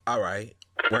All right,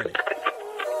 run it.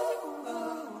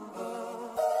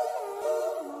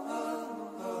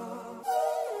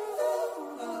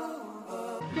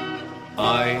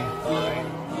 I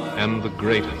am the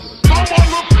greatest.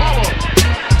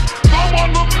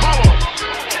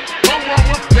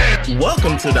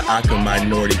 Welcome to the Awkward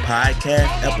Minority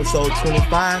Podcast, episode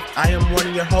 25. I am one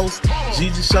of your hosts,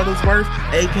 Gigi Shuttlesworth,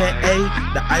 aka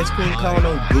the ice cream cone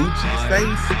on Gucci's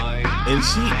face, and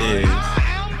she is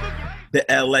the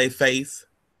LA face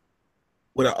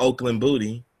with an Oakland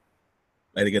booty,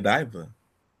 Lady Godiva.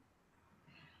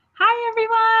 Hi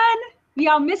everyone,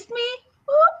 y'all missed me?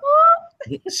 Woo,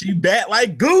 woo. She back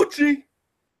like Gucci.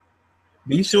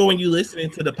 Be sure when you listening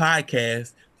to the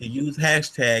podcast to use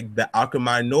hashtag the Awkward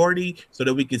Minority so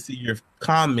that we can see your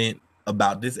comment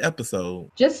about this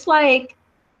episode. Just like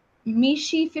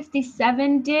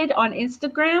Mishi57 did on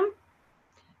Instagram,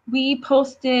 we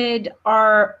posted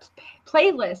our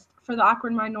playlist for the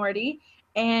Awkward Minority,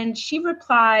 and she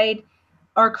replied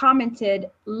or commented,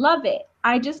 "Love it.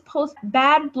 I just posted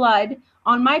Bad Blood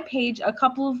on my page a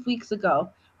couple of weeks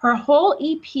ago. Her whole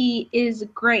EP is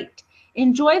great.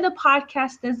 Enjoy the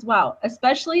podcast as well,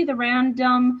 especially the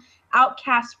random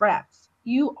outcast raps.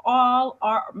 You all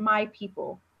are my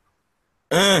people."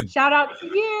 Shout out to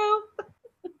you.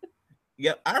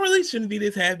 Yep, I really shouldn't be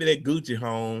this happy that Gucci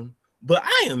home, but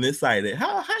I am excited.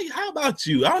 How about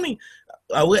you?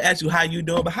 I will ask you how you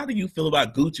doing, but how do you feel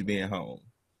about Gucci being home?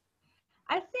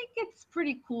 I think it's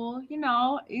pretty cool. You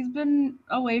know, he's been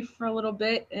away for a little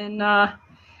bit, and I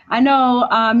know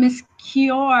Miss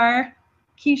Keisha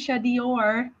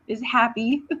Dior is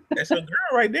happy. That's your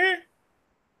girl right there.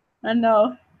 I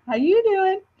know. How you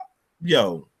doing?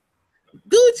 Yo,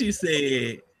 Gucci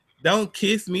said, "Don't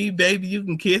kiss me, baby. You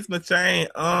can kiss my chain.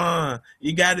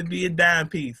 You got to be a dime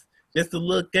piece. Just to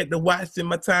look at the watch in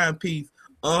my timepiece.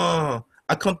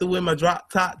 I come through with my drop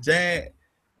top jag."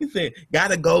 He said,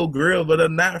 "Got a gold grill, but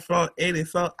I'm not from Eddie,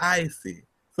 so icy.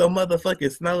 So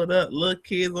motherfucking snowed up. Little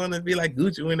kids want to be like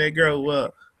Gucci when they grow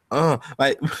up."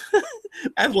 Like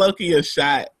that's low-key a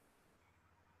shot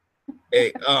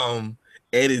at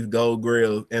Eddie's gold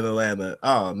grill in Atlanta.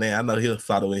 Oh man, I know he'll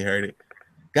saw it when he heard it.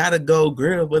 Got a gold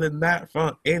grill, but it's not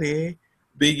from Eddie.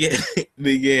 Big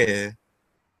yeah.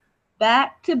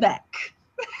 Back to back.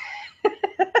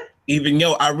 Even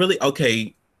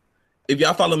okay. If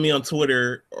y'all follow me on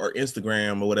Twitter or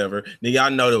Instagram or whatever, then y'all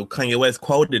know that Kanye West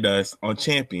quoted us on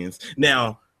Champions.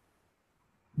 Now,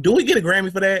 do we get a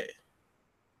Grammy for that?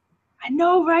 I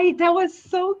know, right? That was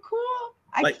so cool.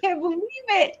 I can't believe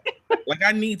it. Like,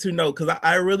 I need to know, because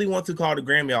I really want to call the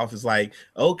Grammy office. Like,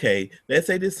 okay, let's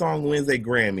say this song wins a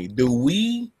Grammy. Do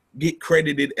we get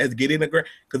credited as getting a Grammy?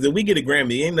 Because if we get a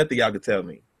Grammy, ain't nothing y'all can tell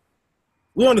me.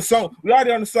 We on the song. We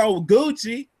already on the song with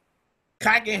Gucci,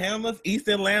 Cocky Hammers, East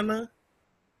Atlanta.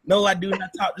 No, I do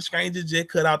not talk to strangers. Just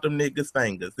cut out them niggas'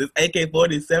 fingers. This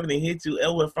AK-47 and hit you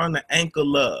ever from the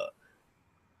ankle up.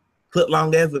 Put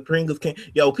long as the Pringles can.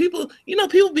 Yo, people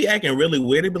be acting really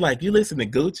weird. They be like, "You listen to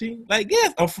Gucci?" Like,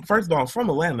 yes. First of all, I'm from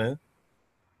Atlanta.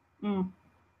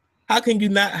 How can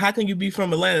you be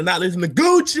from Atlanta and not listen to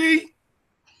Gucci?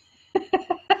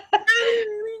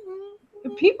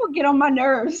 People get on my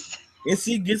nerves. And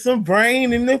she gets some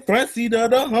brain in the front seat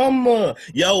of the Hummer.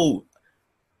 Yo,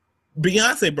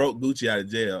 Beyonce broke Gucci out of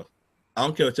jail. I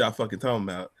don't care what y'all fucking talking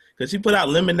about. Because she put out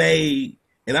Lemonade,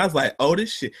 and I was like, oh,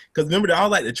 this shit. Because remember, I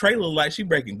was like, the trailer looked like she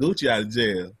breaking Gucci out of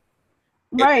jail.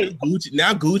 Right.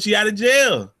 Now Gucci out of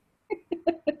jail.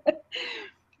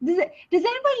 Does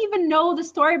anybody even know the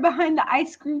story behind the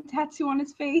ice cream tattoo on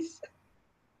his face?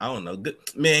 I don't know.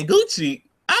 Man, Gucci,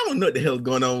 I don't know what the hell's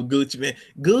going on with Gucci, man.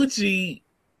 Gucci,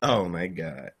 oh my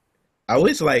God. I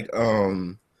wish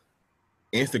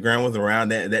Instagram was around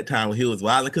that time when he was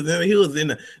wild, because he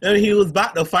was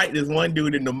about to fight this one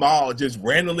dude in the mall, just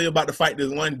randomly about to fight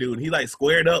this one dude. He like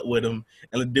squared up with him,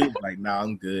 and the dude was like, "Nah,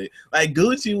 I'm good." Like,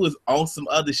 Gucci was on some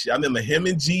other shit. I remember him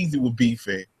and Jeezy were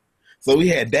beefing, so we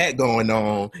had that going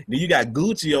on. Then you got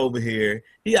Gucci over here.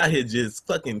 He out here just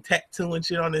fucking tattooing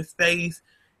shit on his face,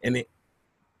 and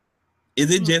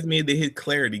is it just me or did his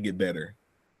clarity get better?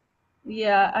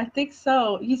 Yeah, I think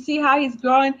so. You see how he's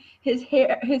growing his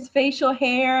hair, his facial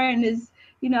hair, and his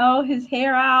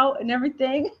hair out and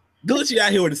everything. Gucci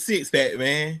out here with a six-pack,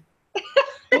 man.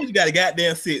 Gucci got a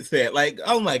goddamn six-pack. Like,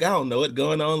 I'm like, I don't know what's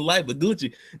going on in life, but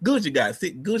Gucci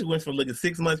went from looking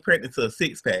 6 months pregnant to a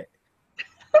six-pack.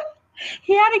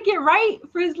 He had to get right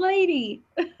for his lady.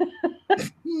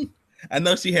 I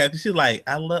know she happy. She's like,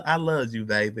 I love you,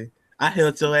 baby. I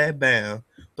held your ass down.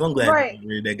 But I'm glad you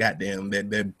read that goddamn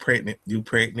that pregnant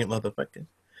motherfucker.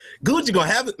 Gucci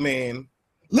gonna have it, man.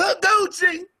 Look,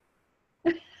 Gucci.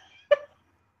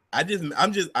 We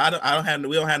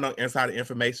don't have no insider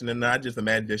information, and I just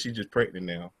imagine that she's just pregnant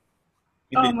now.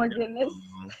 Oh my goodness!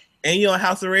 And you on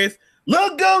house arrest?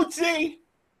 Look, Gucci.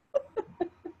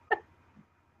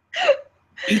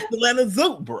 He's still in a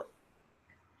zoot, bro.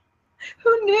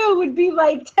 Who knew it would be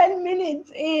like 10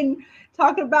 minutes in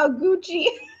talking about Gucci?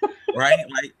 Right?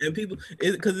 Like, and people,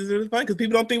 because it's really funny because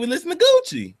people don't think we listen to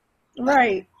Gucci.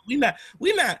 Right. We're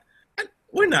not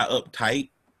uptight.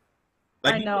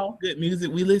 Like, I know. Good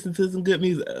music. We listen to some good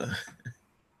music.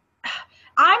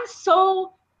 I'm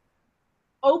so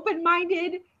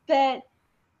open-minded that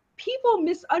people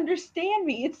misunderstand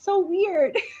me. It's so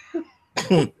weird.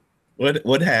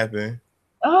 What happened?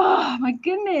 Oh my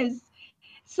goodness.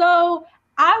 So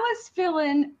I was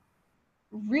feeling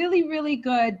really, really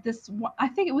good I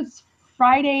think it was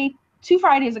Friday, 2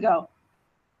 Fridays ago.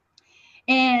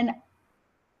 And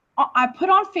I put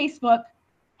on Facebook,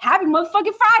 happy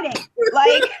motherfucking Friday.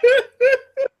 Like, and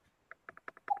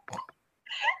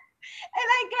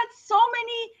I got so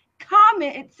many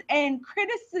comments and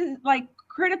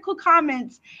critical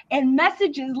comments and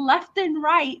messages left and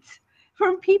right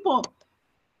from people.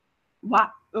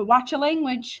 Watch your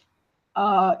language.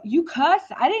 You cuss?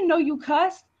 I didn't know you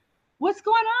cussed. What's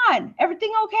going on?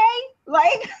 Everything okay?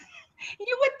 Like,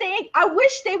 you would think, I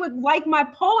wish they would like my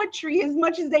poetry as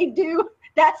much as they do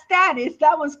that status.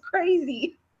 That was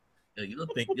crazy. You'll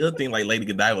think like Lady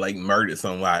Godiva like murdered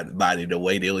somebody the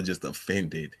way they were just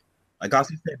offended. Like all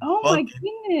she said, oh my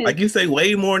goodness. Like you say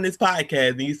way more in this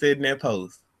podcast than you said in that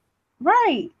post.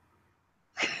 Right.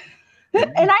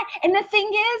 And the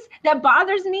thing is that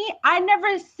bothers me, I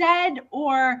never said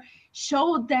or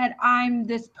showed that I'm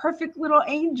this perfect little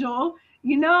angel,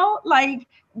 you know, like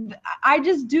I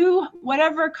just do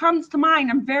whatever comes to mind.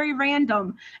 I'm very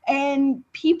random, and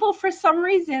people for some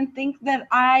reason think that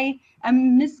I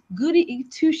am Miss Goody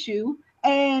Two-Shoe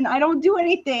and I don't do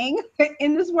anything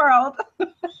in this world.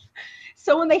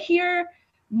 So when they hear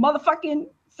motherfucking,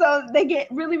 so they get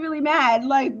really, really mad.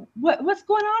 Like, what's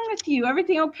going on with you?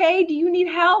 Everything okay? Do you need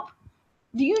help?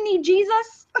 Do you need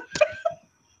Jesus?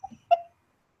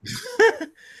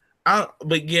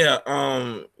 But yeah,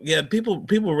 people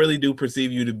really do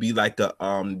perceive you to be like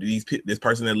this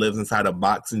person that lives inside a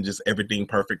box and just everything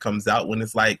perfect comes out, when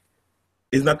it's like,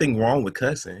 there's nothing wrong with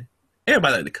cussing.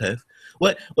 Everybody like to cuss.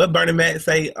 What Bernie Mac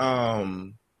say?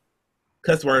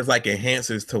 Cuss words like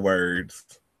enhancers to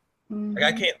words. Mm-hmm.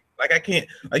 Like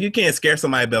you can't scare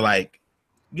somebody, but like,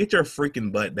 get your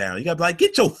freaking butt down. You gotta be like,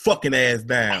 get your fucking ass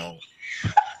down.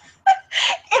 And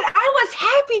I was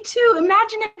happy too.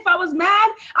 Imagine if I was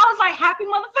mad. I was like, happy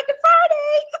motherfucking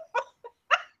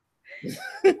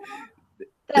Friday.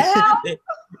 The hell?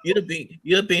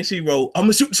 You'll think she wrote, I'm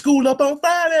gonna shoot the school up on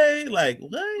Friday. Like,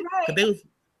 what? Right.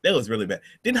 That was really bad.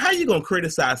 Then how you gonna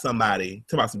criticize somebody?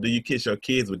 Do you kiss your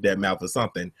kids with that mouth or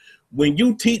something? When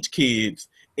you teach kids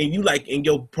and you like in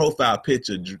your profile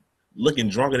picture looking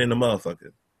drunker than the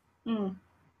motherfucker. Mm.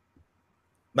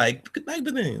 Like,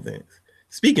 but anything.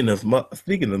 Speaking of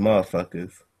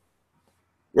motherfuckers,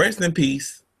 rest in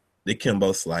peace to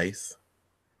Kimbo Slice.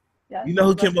 Yes, you know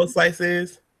who Kimbo Slice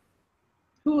is?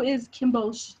 Who is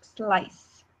Kimbo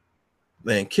Slice?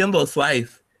 Man, Kimbo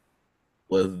Slice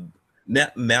was now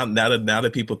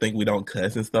that people think we don't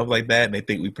cuss and stuff like that, and they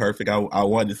think we perfect. I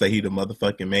wanted to say he the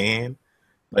motherfucking man,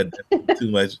 but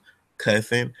too much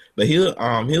cussing. But he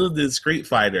was this street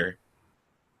fighter,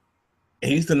 and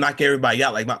he used to knock everybody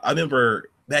out. Like I remember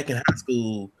back in high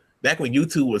school, back when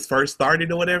YouTube was first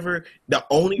started or whatever, the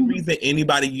only reason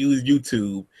anybody used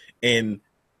YouTube, and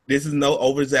this is no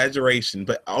over-exaggeration,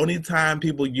 but only time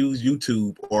people use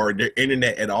YouTube or their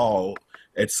internet at all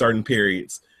at certain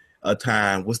periods of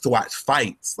time was to watch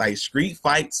fights, like street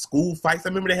fights, school fights. I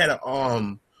remember they had a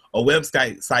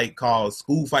website site called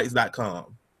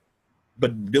schoolfights.com.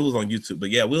 But it was on YouTube.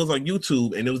 But yeah, we was on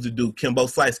YouTube, and it was the dude Kimbo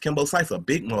Slice. Kimbo Slice, a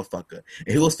big motherfucker. And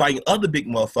he was fighting other big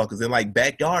motherfuckers in like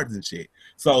backyards and shit.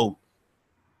 So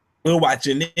we're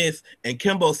watching this, and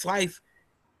Kimbo Slice,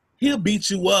 he'll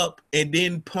beat you up and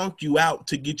then punk you out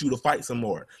to get you to fight some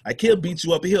more. Like he'll beat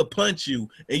you up and he'll punch you,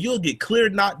 and you'll get clear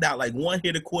knocked out like one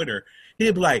hit a quitter.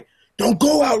 He'll be like, don't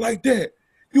go out like that.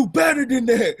 You better than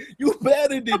that. You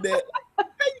better than that. How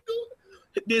you doing?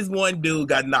 This one dude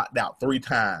got knocked out 3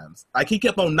 times. Like he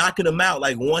kept on knocking him out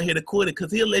like one hit a quitter, because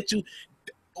he'll let you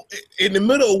in the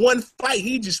middle of one fight.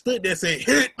 He just stood there saying,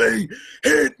 hit me,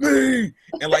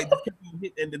 and like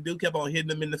the dude kept on hitting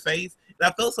him in the face. And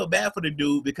I felt so bad for the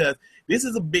dude, because this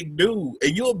is a big dude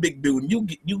and you're a big dude,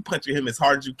 and you punching him as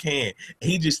hard as you can,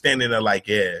 and he just standing there like,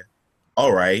 yeah,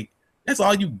 all right, that's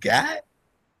all you got.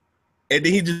 And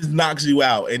then he just knocks you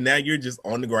out, and now you're just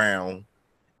on the ground.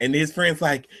 And his friend's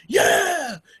like,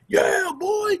 yeah,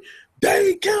 boy,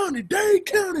 Dade County,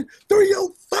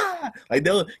 305. Like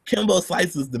that was, Kimbo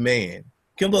Slice was the man.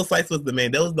 Kimbo Slice was the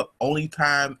man. That was the only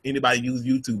time anybody used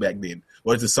YouTube back then,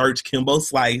 was to search Kimbo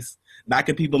Slice,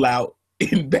 knocking people out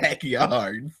in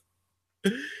backyards.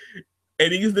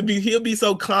 And he'll be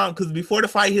so calm, because before the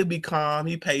fight, he'll be calm,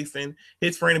 he pacing.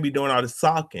 His friend will be doing all this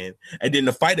talking. And then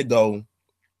the fight will go,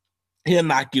 he'll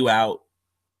knock you out.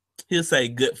 He'll say,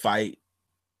 good fight.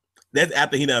 That's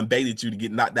after he done baited you to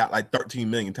get knocked out like 13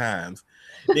 million times.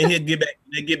 Then he'll get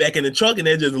back in the truck and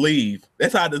they'll just leave.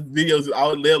 That's how the videos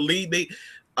all they'll leave.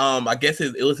 I guess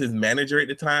it was his manager at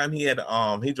the time. He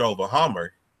drove a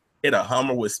Hummer. He had a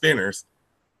Hummer with spinners.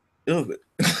 So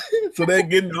they're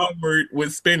getting Hummer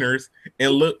with spinners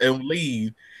and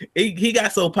leave. He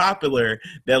got so popular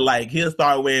that like he'll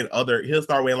start wearing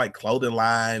like clothing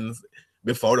lines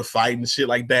before the fight and shit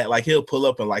like that. Like he'll pull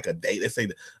up in like let's say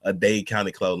a Dade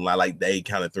County clothing line, like Dade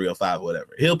County 305 or whatever.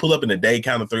 He'll pull up in a Dade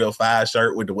County 305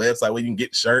 shirt with the website where you can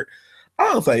get the shirt.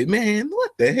 I was like, man,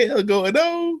 what the hell going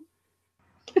on?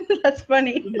 That's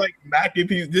funny. Like knocking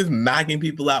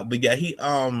people out. But yeah, he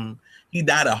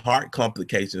died of heart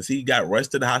complications. He got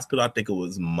rushed to the hospital. I think it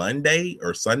was Monday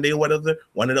or Sunday or whatever,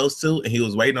 one of those two. And he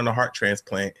was waiting on a heart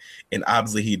transplant, and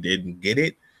obviously he didn't get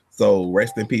it. So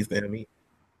rest in peace to him.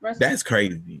 That's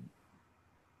crazy.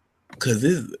 Cause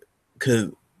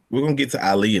we're gonna get to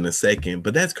Ali in a second,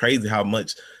 but that's crazy how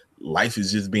much life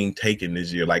is just being taken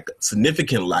this year, like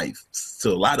significant life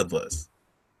to a lot of us.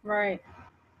 Right.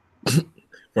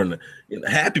 From the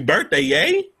happy birthday,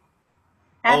 yay!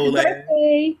 Happy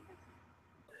birthday!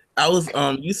 I was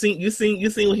you seen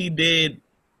what he did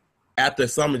after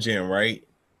Summer Jam, right?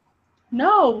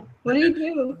 No. What did he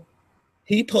do?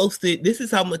 He posted, this is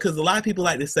how much, because a lot of people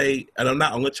like to say, and I'm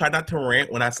going to try not to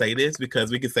rant when I say this, because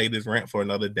we can say this rant for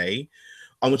another day.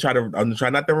 I'm going to try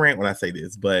not to rant when I say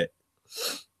this, but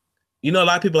you know, a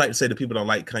lot of people like to say that people don't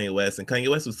like Kanye West, and Kanye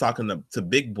West was talking to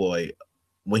Big Boy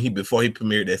before he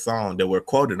premiered that song that we're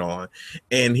quoted on,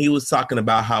 and he was talking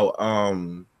about how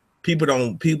average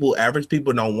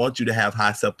people don't want you to have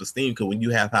high self-esteem, because when you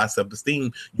have high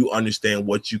self-esteem, you understand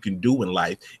what you can do in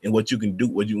life, and what you can do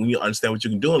when you understand what you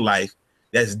can do in life,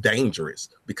 that's dangerous,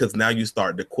 because now you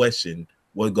start to question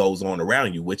what goes on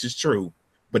around you, which is true,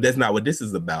 but that's not what this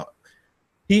is about.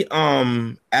 He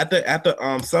after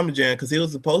Summer Jam, because he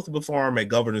was supposed to perform at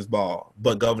Governor's Ball,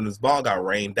 but Governor's Ball got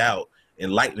rained out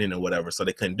and lightning or whatever, so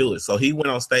they couldn't do it. So he went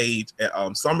on stage at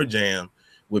Summer Jam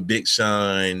with Big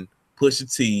Sean,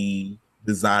 Pusha T,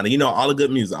 Designer, you know, all the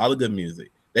good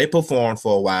music. They performed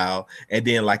for a while, and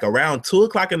then like around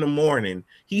 2:00 in the morning,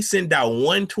 he sent out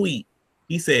one tweet.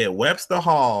 He said, Webster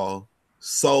Hall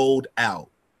sold out.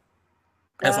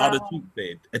 That's all the tweet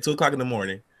said at 2:00 in the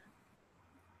morning.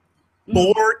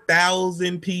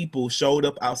 4,000 people showed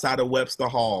up outside of Webster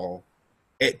Hall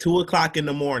at 2:00 in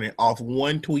the morning off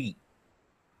one tweet.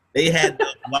 They had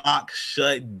the block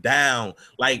shut down.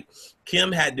 Like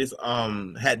Kim had this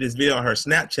video on her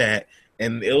Snapchat,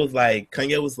 and it was like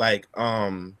Kanye was like,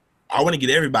 I want to get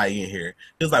everybody in here.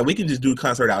 He was like, we can just do a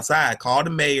concert outside. Call the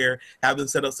mayor, have them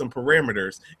set up some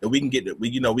perimeters, and we can get it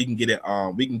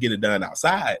done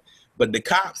outside. But the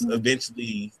cops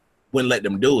eventually wouldn't let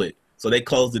them do it, so they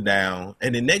closed it down.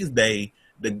 And the next day,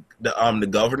 the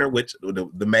governor, which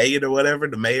the mayor or whatever,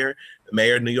 the mayor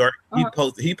of New York, he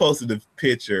posted the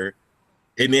picture,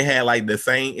 and it had like the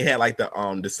same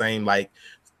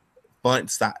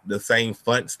font style, the same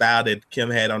font style that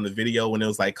Kim had on the video when it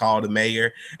was like call the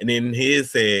mayor, and then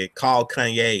his said call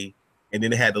Kanye, and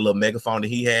then it had the little megaphone that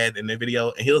he had in the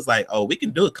video, and he was like, oh, we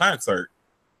can do a concert,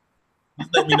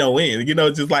 just let me know when. You know,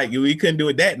 just like we couldn't do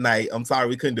it that night. I'm sorry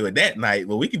we couldn't do it that night,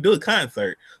 but we can do a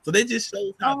concert. So they just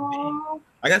shows how big.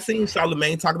 Like I seen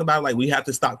Charlamagne talking about, like we have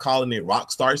to stop calling it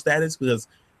rock star status, because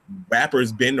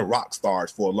rappers been the rock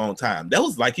stars for a long time. That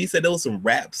was like he said, there was some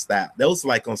rap style. That was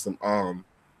like on some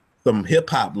hip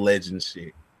hop legend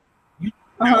shit.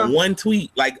 One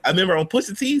tweet, like I remember on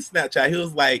Pusha T's Snapchat, he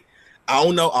was like, I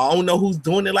don't know who's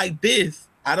doing it like this.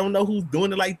 I don't know who's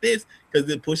doing it like this, because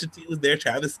then Pusha T was there,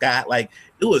 Travis Scott, like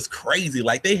it was crazy.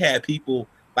 Like they had people,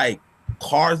 like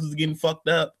cars was getting fucked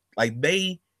up. Like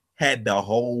they had the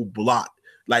whole block.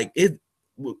 Like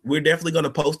we're definitely gonna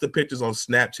post the pictures on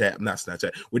Snapchat, not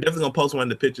Snapchat. We're definitely gonna post one of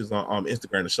the pictures on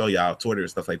Instagram to show y'all, Twitter and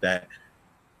stuff like that.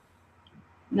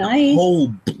 Nice. The whole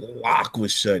block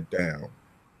was shut down.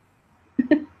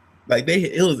 Like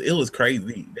it was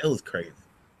crazy. It was crazy.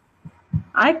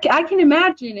 I can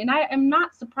imagine, and I am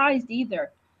not surprised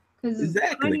either, because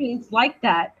exactly. Kanye is like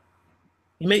that.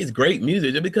 He makes great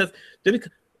music just because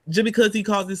just because he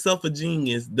calls himself a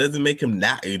genius doesn't make him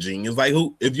not a genius. Like,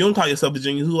 who? If you don't call yourself a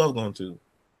genius, who else going to?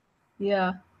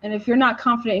 Yeah, and if you're not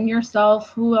confident in yourself,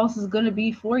 who else is going to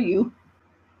be for you?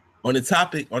 On the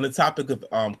topic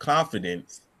of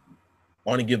confidence, I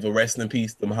want to give a rest in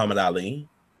peace to Muhammad Ali.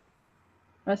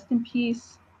 Rest in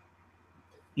peace.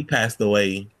 He passed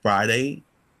away Friday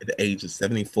at the age of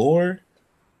 74.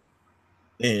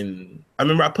 And I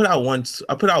remember I put out one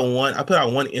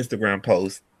Instagram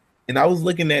post, and I was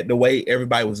looking at the way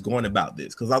everybody was going about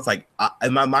this, because I was like,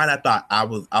 in my mind, I thought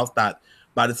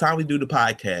by the time we do the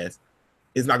podcast,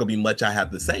 it's not gonna be much I have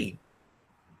to say,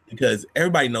 because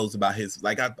everybody knows about his,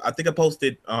 like, I think I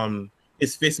posted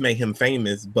his fist made him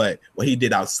famous, but what he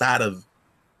did outside of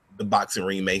the boxing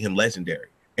ring made him legendary.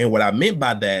 And what I meant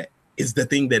by that is the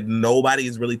thing that nobody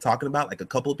is really talking about. Like, a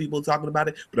couple of people are talking about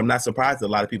it, but I'm not surprised that a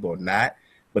lot of people are not.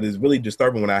 But it's really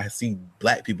disturbing when I see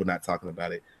black people not talking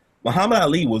about it. Muhammad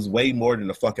Ali was way more than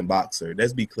a fucking boxer.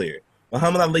 Let's be clear.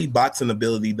 Muhammad Ali boxing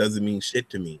ability doesn't mean shit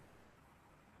to me,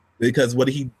 because what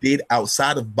he did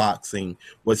outside of boxing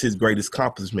was his greatest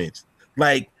accomplishment.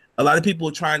 Like, a lot of people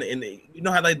are trying to, and you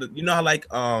know how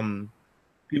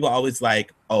people always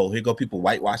like, oh, here go people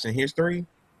whitewashing history.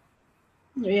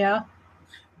 Yeah.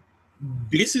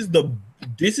 This is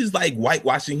like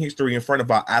whitewashing history in front of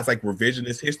our eyes, like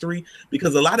revisionist history,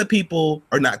 because a lot of people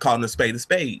are not calling a spade a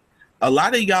spade. A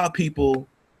lot of y'all people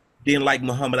didn't like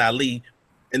Muhammad Ali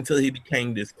until he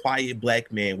became this quiet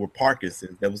black man with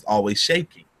Parkinson's that was always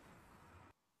shaking.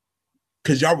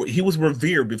 Because he was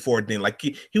revered before then. Like,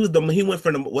 he went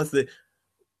from what's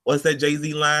that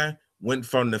Jay-Z line? Went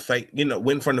from the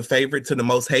favorite to the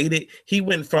most hated. He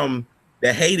went from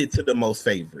the hated to the most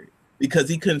favorite, because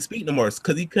he couldn't speak no more,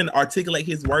 because he couldn't articulate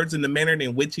his words in the manner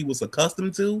in which he was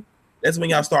accustomed to. That's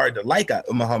when y'all started to like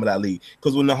Muhammad Ali.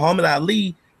 Because when Muhammad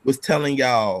Ali was telling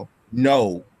y'all,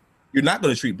 no, you're not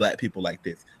going to treat black people like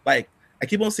this. Like, I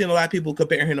keep on seeing a lot of people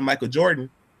comparing him to Michael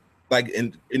Jordan, like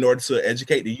in order to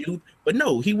educate the youth. But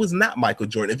no, he was not Michael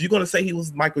Jordan. If you're going to say he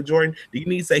was Michael Jordan, you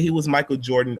need to say he was Michael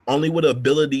Jordan only with the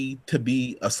ability to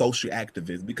be a social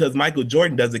activist, because Michael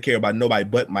Jordan doesn't care about nobody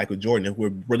but Michael Jordan. If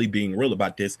we're really being real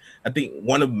about this, I think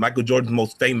one of Michael Jordan's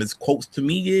most famous quotes to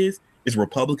me is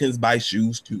Republicans buy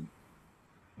shoes too.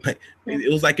 Like,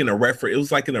 it was like in a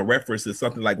reference to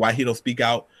something like why he don't speak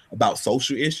out about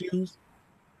social issues.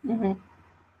 Mm-hmm.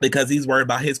 Because he's worried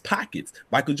about his pockets.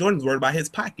 Michael Jordan's worried about his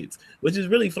pockets, which is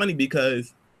really funny,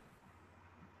 because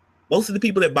most of the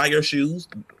people that buy your shoes,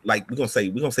 like we're gonna say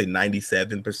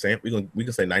 97%. We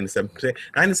can say 97%.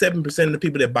 97% of the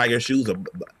people that buy your shoes are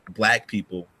black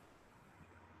people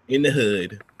in the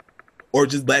hood, or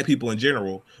just black people in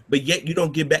general. But yet you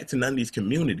don't get back to none of these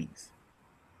communities.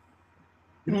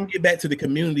 You don't get back to the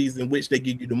communities in which they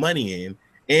give you the money in,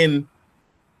 and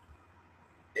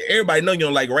everybody know you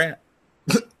don't like rap.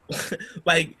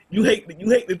 Like, you hate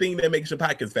the thing that makes your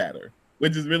pockets fatter,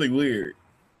 which is really weird.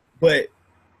 But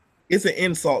it's an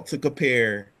insult to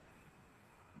compare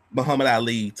Muhammad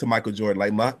Ali to Michael Jordan.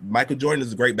 Like, Michael Jordan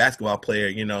is a great basketball player,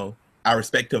 you know. I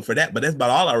respect him for that, but that's about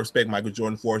all I respect Michael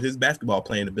Jordan for, is his basketball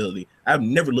playing ability. I've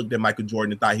never looked at Michael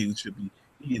Jordan and thought he should be.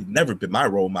 He's never been my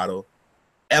role model,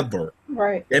 ever.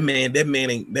 Right. That man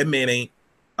ain't.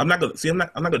 I'm not gonna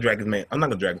drag his man. I'm not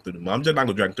gonna drag him through the mud. I'm just not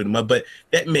gonna drag him through the mud. But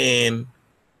that man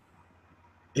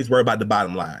is worried about the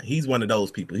bottom line. He's one of those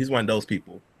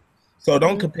people. So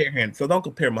don't compare him. So don't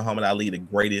compare Muhammad Ali, the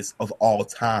greatest of all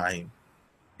time.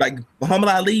 Like, Muhammad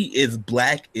Ali is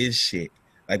black as shit.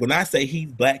 Like, when I say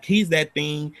he's black, he's that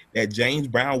thing that James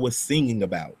Brown was singing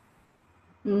about.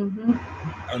 Mm-hmm.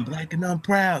 I'm black and I'm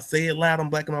proud. Say it loud. I'm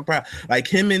black and I'm proud. Like,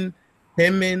 him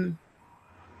and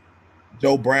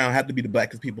Joe Brown have to be the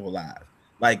blackest people alive.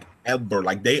 Like, ever.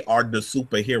 Like, they are the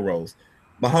superheroes.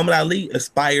 Muhammad Ali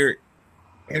inspired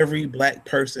every black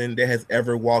person that has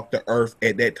ever walked the earth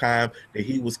at that time that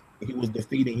he was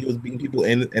defeating. He was beating people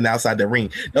in and outside the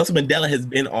ring. Nelson Mandela has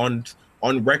been on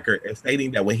record as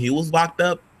stating that when he was locked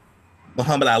up,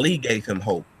 Muhammad Ali gave him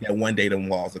hope that one day them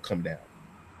walls will come down.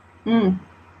 Mm.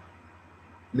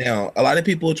 Now, a lot of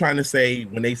people are trying to say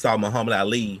when they saw Muhammad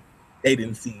Ali, they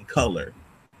didn't see color.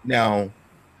 Now,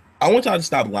 I want y'all to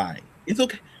stop lying. It's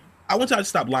okay. I want y'all to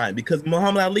stop lying, because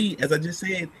Muhammad Ali, as I just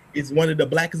said, is one of the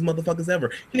blackest motherfuckers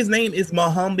ever. His name is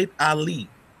Muhammad Ali.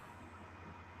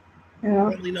 Yeah.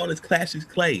 Formerly known as Cassius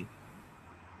Clay.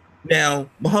 Now,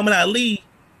 Muhammad Ali,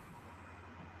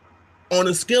 on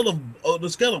the scale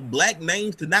of black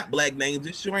names to not black names,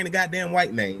 this sure ain't a goddamn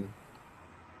white name.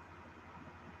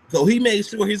 So he made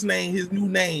sure his new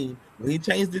name, when he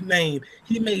changed his name,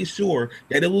 he made sure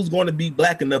that it was going to be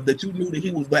black enough that you knew that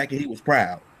he was black and he was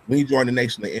proud when he joined the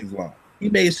Nation of Islam. He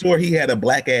made sure he had a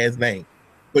black ass name.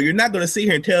 But you're not gonna sit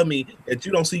here and tell me that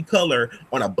you don't see color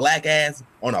on a black ass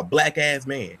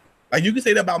man. Like you can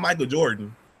say that about Michael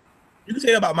Jordan. You can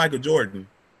say that about Michael Jordan,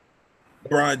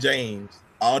 LeBron James,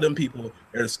 all them people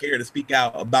that are scared to speak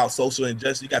out about social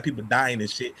injustice. You got people dying and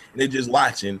shit, and they're just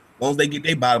watching. Once they get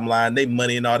their bottom line, their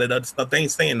money and all that other stuff, they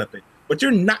ain't saying nothing. But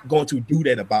you're not going to do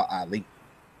that about Ali.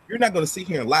 You're not going to sit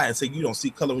here and lie and say you don't see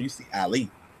color when you see Ali.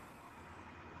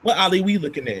 What Ali we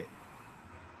looking at?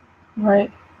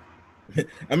 Right. I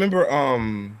remember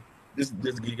just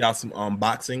to give y'all some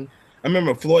boxing. I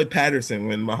remember Floyd Patterson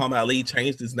when Muhammad Ali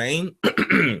changed his name.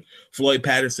 Floyd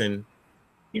Patterson,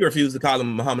 he refused to call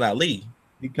him Muhammad Ali.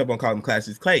 He kept on calling him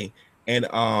Cassius Clay. And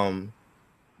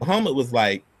Muhammad was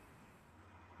like,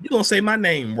 "You gonna say my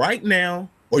name right now,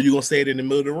 or you gonna say it in the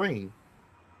middle of the ring?"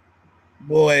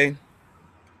 Boy,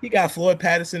 he got Floyd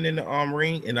Patterson in the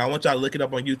ring, and I want y'all to look it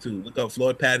up on YouTube. Look up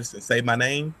Floyd Patterson, say my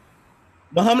name.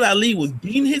 Muhammad Ali was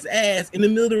beating his ass in the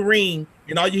middle of the ring,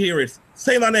 and all you hear is,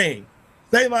 "Say my name,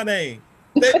 say my name."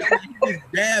 Say my name. He's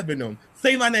dabbing him.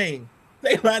 Say my name,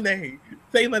 say my name,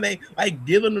 say my name. Like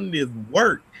giving him this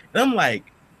work. And I'm like,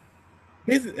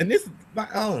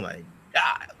 oh my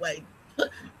God, like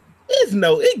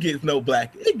it gets no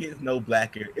blacker. It gets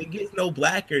no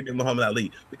blacker than Muhammad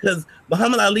Ali, because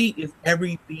Muhammad Ali is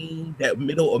everything that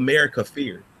middle America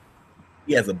feared.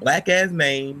 He has a black ass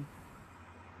name.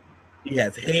 He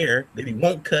has hair that he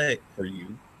won't cut for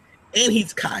you, and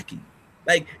he's cocky.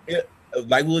 Like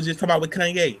we were just talking about with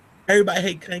Kanye. Everybody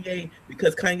hate Kanye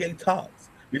because Kanye talks.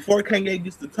 Before Kanye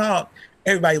used to talk,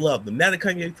 everybody loved him. Now that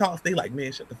Kanye talks, they like,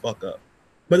 man, shut the fuck up.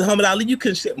 But Muhammad Ali, you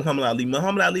couldn't shit Muhammad Ali.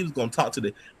 Muhammad Ali was gonna talk to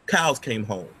the cows came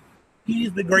home.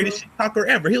 He's the greatest shit talker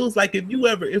ever. He was like, if you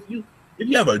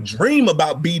ever dream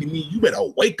about beating me, you better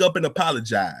wake up and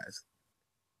apologize.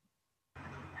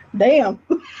 Damn.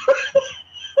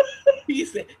 He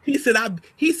said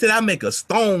I make a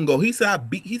stone go. He said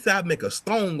I make a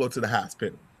stone go to the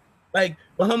hospital. Like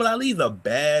Muhammad Ali's a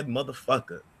bad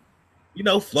motherfucker. You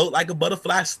know, float like a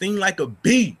butterfly, sting like a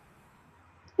bee.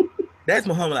 That's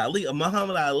Muhammad Ali.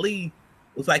 Muhammad Ali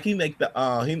was like he make the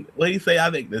what do you say? I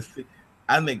make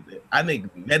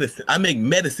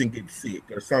medicine get sick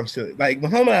or some shit. Like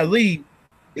Muhammad Ali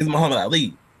is Muhammad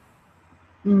Ali.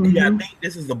 Mm-hmm. Yeah, I think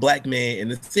this is a black man in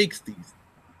the 60s.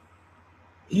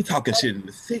 He talking shit in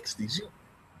the 60s.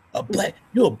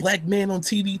 You're a black man on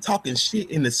TV talking shit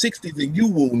in the 60s, and you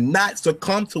will not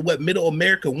succumb to what middle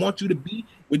America wants you to be,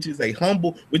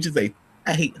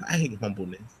 I hate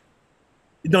humbleness.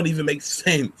 It don't even make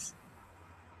sense.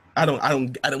 I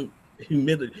don't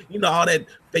humility. You know, all that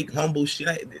fake humble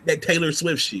shit, that Taylor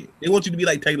Swift shit. They want you to be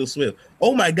like Taylor Swift.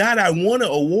 Oh my God, I won an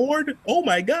award? Oh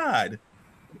my God.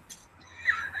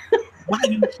 Why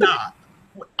you shocked?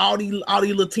 All these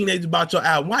little teenagers about your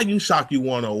album. Why you shocked you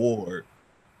won an award?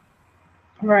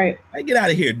 Right. Like, get out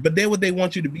of here. But then what they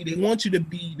want you to be,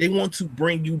 they want to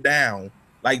bring you down.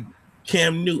 Like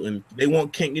Cam Newton. They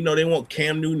want Cam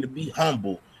Newton to be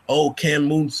humble. Oh, Cam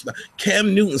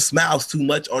Newton smiles too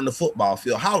much on the football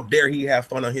field. How dare he have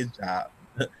fun on his job?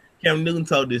 Cam Newton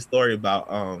told this story about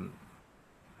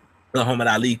Muhammad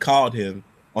Ali called him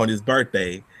on his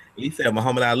birthday. He said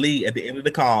Muhammad Ali, at the end of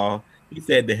the call, he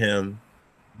said to him,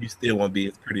 "You still won't be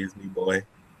as pretty as me, boy."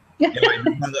 And like,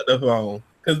 he hung up the phone.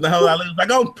 Because Muhammad Ali was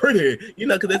like, "I'm pretty," you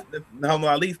know, because that's Muhammad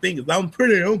Ali's thing is, I'm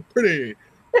pretty.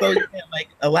 So yeah, like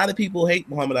a lot of people hate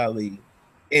Muhammad Ali,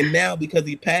 and now because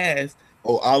he passed,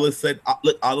 all of a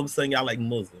sudden y'all like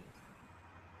Muslims.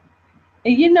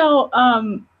 You know,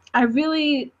 I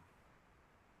really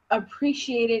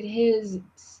appreciated his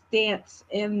stance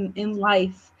in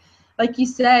life. Like you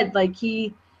said, like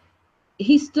he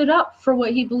stood up for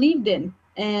what he believed in,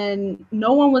 and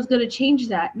no one was going to change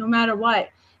that, no matter what.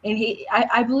 And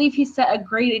I believe he set a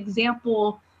great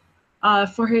example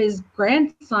for his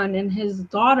grandson and his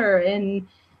daughter and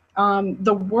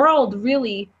the world,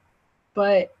 really.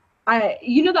 But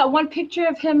that one picture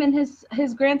of him and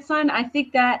his grandson, I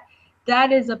think that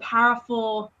is a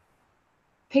powerful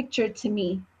picture to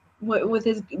me, with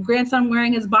his grandson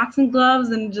wearing his boxing gloves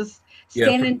and just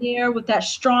standing there with that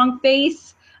strong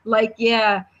face. Like,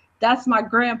 yeah, that's my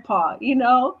grandpa, you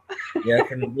know? Yeah,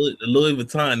 from the Louis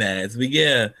Vuitton ads. But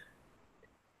yeah,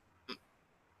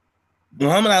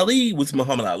 Muhammad Ali was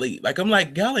Muhammad Ali. Like, I'm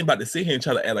like, y'all ain't about to sit here and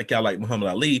try to act like y'all like Muhammad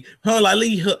Ali.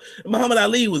 Muhammad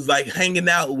Ali was like hanging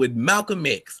out with Malcolm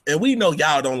X. And we know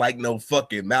y'all don't like no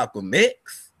fucking Malcolm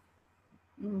X.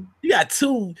 You got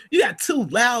two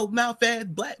loud mouth ass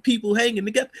black people hanging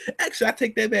together. Actually, I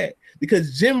take that back,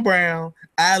 because Jim Brown,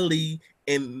 Ali,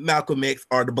 and Malcolm X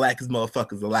are the blackest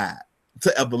motherfuckers alive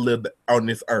to ever live on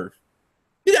this earth.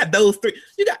 You got those three.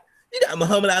 You got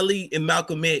Muhammad Ali and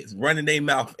Malcolm X running their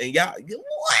mouth, and y'all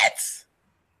what?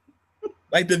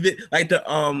 Like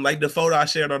the photo I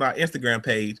shared on our Instagram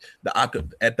page,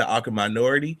 at the Awkward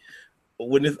Minority,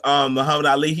 when it's Muhammad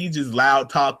Ali, he just loud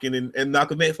talking, and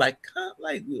Malcolm X like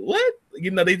what?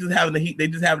 You know, they just having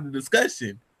the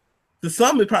discussion. To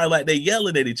some, it's probably like they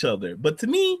yelling at each other, but to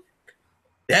me,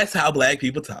 that's how black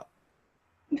people talk.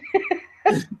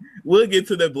 We'll get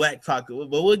to the black talk, but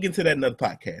we'll get to that another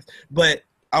podcast. But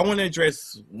I want to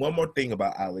address one more thing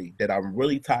about Ali that I'm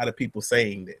really tired of people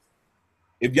saying this.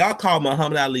 If y'all call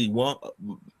Muhammad Ali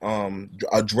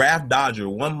a draft dodger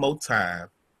one more time,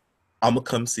 I'm gonna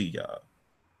come see y'all.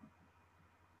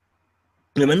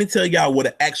 And let me tell y'all what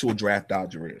an actual draft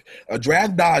dodger is. A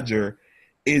draft dodger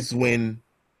is when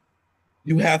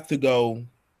you have to go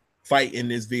fight in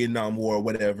this Vietnam War or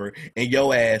whatever, and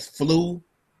your ass fleed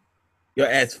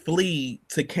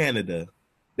to Canada.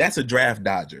 That's a draft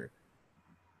dodger.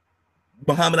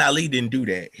 Muhammad Ali didn't do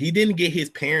that. He didn't get his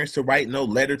parents to write no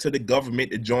letter to the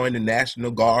government to join the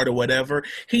National Guard or whatever.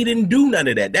 He didn't do none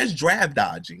of that. That's draft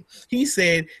dodging. He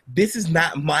said, this is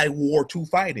not my war to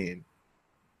fight in.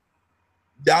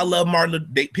 Y'all love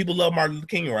people love Martin Luther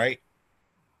King, right?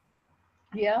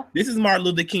 Yeah. This is Martin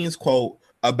Luther King's quote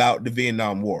about the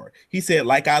Vietnam War. He said,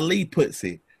 like Ali puts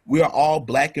it, we are all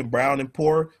black and brown and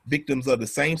poor, victims of the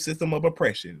same system of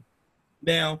oppression.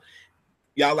 Now,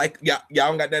 y'all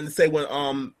don't got nothing to say when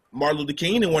Martin Luther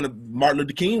King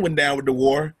went down with the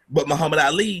war, but Muhammad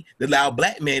Ali, the loud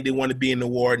black man, didn't want to be in the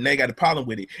war, and they got a problem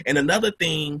with it. And another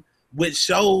thing which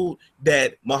showed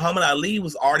that Muhammad Ali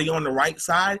was already on the right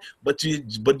side, but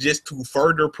just to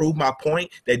further prove my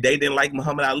point that they didn't like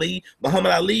Muhammad Ali,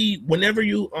 whenever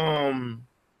you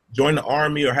join the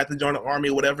army or have to join the army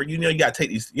or whatever, you gotta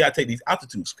take these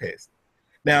altitude tests.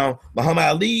 Now, Muhammad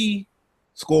Ali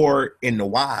scored in the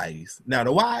Y's. Now,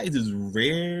 the Y's is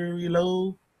very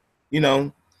low,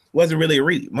 wasn't really a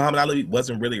reader. Muhammad Ali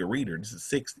wasn't really a reader. This is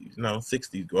 60s,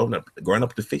 60s, growing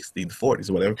up to 50s, the 40s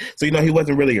or whatever. So, he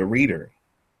wasn't really a reader.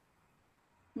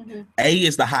 Mm-hmm. A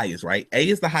is the highest, right? A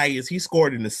is the highest. He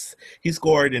scored in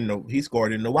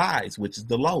the Y's, which is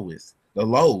the lowest. The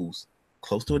lows,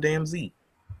 close to a damn Z.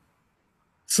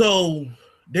 So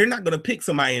they're not gonna pick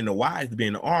somebody in the Y's to be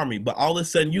in the army, but all of a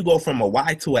sudden you go from a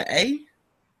Y to an A.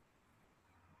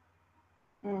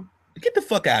 Get the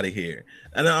fuck out of here.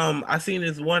 And I seen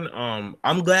this one.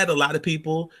 I'm glad a lot of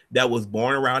people that was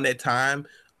born around that time.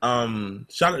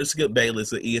 Shout out to Skip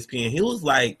Bayless at ESPN. He was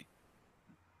like,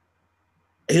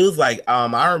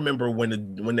 I remember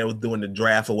when they was doing the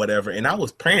draft or whatever, and I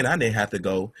was praying I didn't have to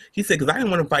go. He said, because I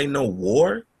didn't want to fight no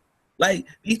war. Like,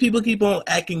 these people keep on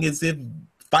acting as if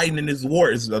fighting in this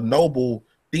war is a noble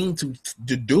thing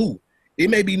to do. It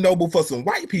may be noble for some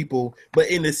white people, but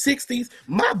in the 60s,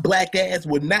 my black ass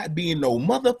would not be in no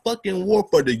motherfucking war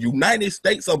for the United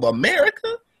States of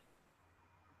America.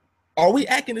 Are we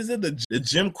acting as if the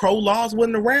Jim Crow laws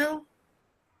wasn't around?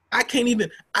 I can't even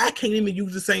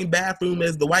use the same bathroom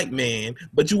as the white man,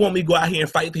 but you want me to go out here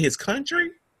and fight for his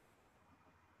country?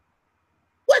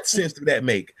 What sense does that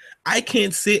make? I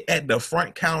can't sit at the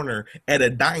front counter at a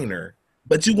diner,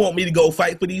 but you want me to go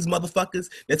fight for these motherfuckers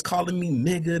that's calling me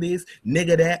nigga this,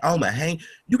 nigga that. I'm a hang.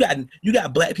 You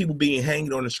got black people being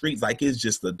hanged on the streets like it's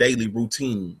just a daily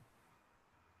routine.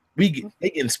 They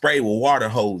getting sprayed with water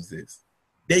hoses.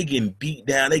 They getting beat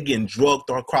down. They getting drugged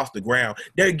across the ground.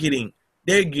 They're getting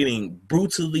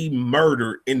brutally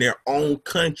murdered in their own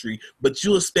country, but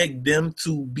you expect them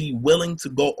to be willing to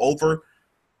go over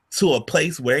to a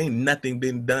place where ain't nothing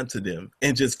been done to them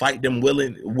and just fight them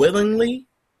willingly?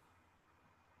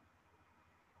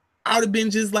 I would have been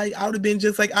just like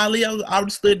Ali. I would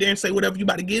have stood there and say, whatever you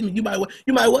about to give me, you might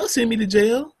well send me to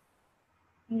jail.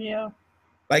 Yeah.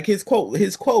 Like his quote.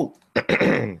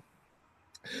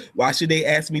 Why should they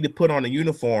ask me to put on a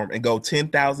uniform and go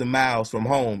 10,000 miles from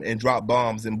home and drop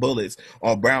bombs and bullets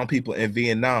on brown people in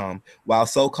Vietnam while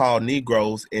so-called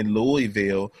Negroes in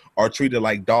Louisville are treated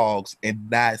like dogs and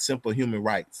denied simple human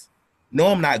rights? No,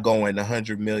 I'm not going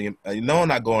 100 million. No, I'm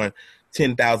not going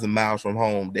 10,000 miles from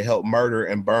home to help murder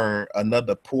and burn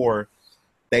another poor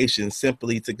nation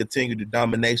simply to continue the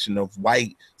domination of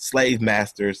white slave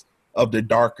masters of the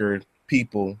darker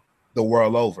people the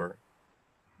world over.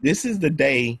 This is the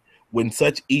day when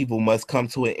such evil must come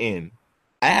to an end.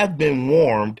 I have been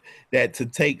warned that to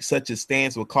take such a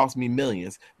stance will cost me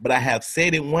millions, but I have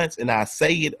said it once and I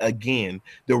say it again.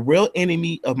 The real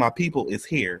enemy of my people is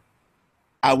here.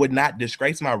 I would not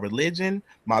disgrace my religion,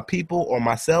 my people, or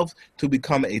myself to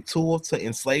become a tool to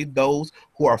enslave those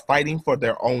who are fighting for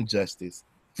their own justice,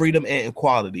 freedom, and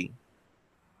equality.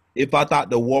 If I thought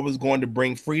the war was going to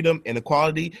bring freedom and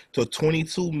equality to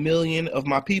 22 million of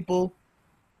my people,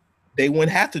 they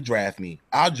wouldn't have to draft me.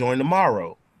 I'll join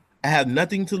tomorrow. I have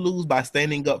nothing to lose by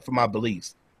standing up for my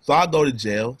beliefs. So I'll go to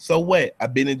jail. So what?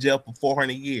 I've been in jail for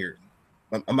 400 years.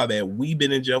 My bad. We've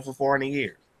been in jail for 400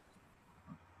 years.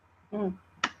 Mm.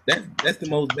 That's the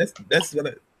most. That's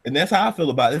what. And that's how I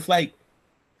feel about it. It's like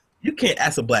you can't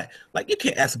ask a black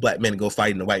man to go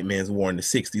fight in the white man's war in the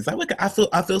 60s. Like, look, I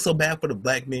feel so bad for the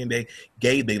black men that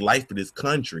gave their life for this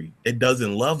country. It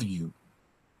doesn't love you.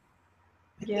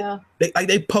 Yeah. They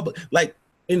like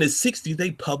in the 60s,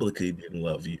 they publicly didn't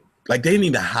love you. Like they didn't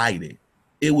even hide it.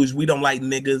 It was, we don't like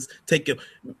niggas. Take your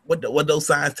what those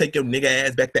signs, take your nigga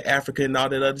ass back to Africa and all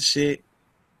that other shit.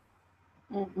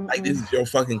 Like this is your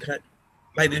fucking country.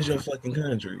 Like this is your fucking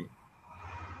country.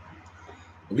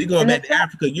 We going back to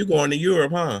Africa, you going to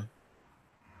Europe, huh?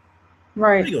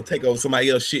 Right. You gonna take over somebody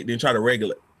else's shit and try to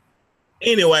regulate.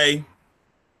 Anyway,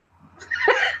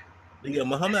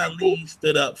 Muhammad Ali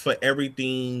stood up for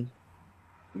everything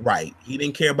right. He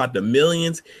didn't care about the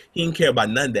millions. He didn't care about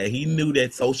none of that. He knew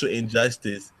that social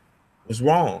injustice was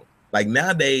wrong. Like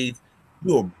nowadays,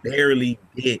 you will barely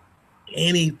get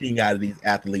anything out of these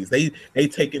athletes. They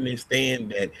taking this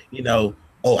stand that, you know,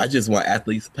 oh, I just want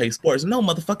athletes to play sports. No,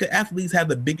 motherfucker, athletes have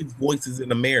the biggest voices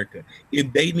in America.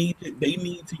 If they need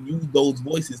to use those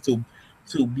voices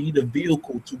to be the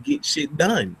vehicle to get shit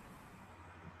done.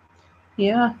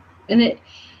 Yeah, and it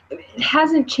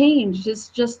hasn't changed. It's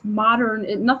just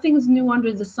modern. Nothing's new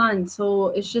under the sun. So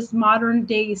it's just modern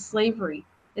day slavery.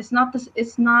 It's not this.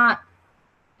 It's not.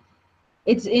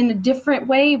 It's in a different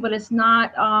way, but it's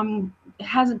not. It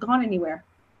hasn't gone anywhere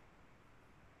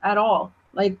at all.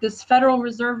 Like this Federal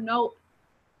Reserve note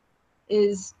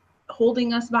is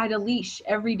holding us by the leash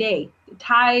every day. The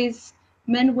ties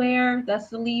men wear, that's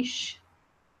the leash.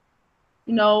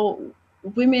 You know,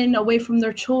 women away from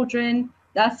their children,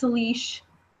 that's the leash.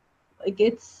 Like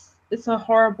it's a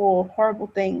horrible, horrible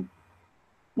thing.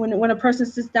 When a person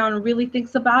sits down and really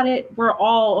thinks about it, we're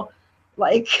all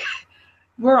like,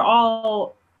 we're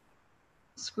all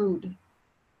screwed.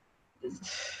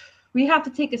 We have to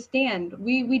take a stand.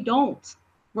 We don't.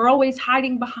 We're always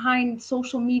hiding behind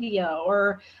social media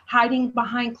or hiding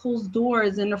behind closed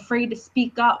doors and afraid to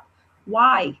speak up.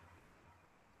 Why?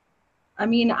 I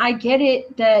mean, I get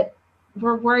it that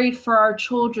we're worried for our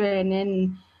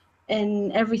children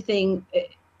and everything.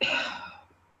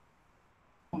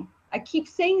 I keep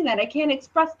saying that. I can't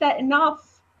express that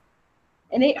enough.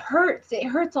 And it hurts. It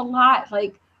hurts a lot.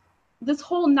 Like this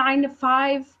whole 9 to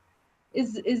 5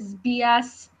 is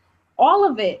BS. All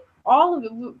of it.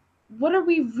 What are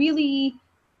we really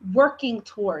working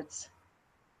towards?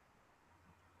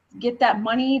 Get that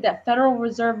money, that Federal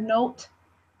Reserve note,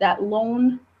 that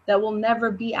loan that will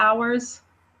never be ours?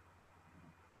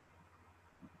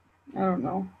 I don't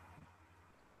know.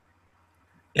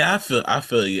 Yeah, I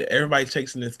feel you. Everybody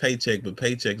chasing this paycheck, but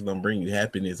paychecks don't bring you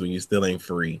happiness when you still ain't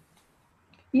free.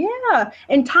 Yeah,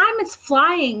 and time is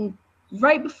flying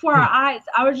right before our eyes.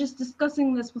 I was just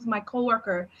discussing this with my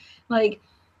coworker. Like,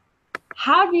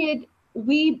 how did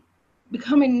we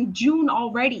become in June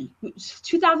already?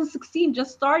 2016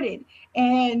 just started.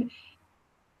 And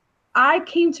I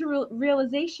came to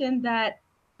realization that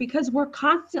because we're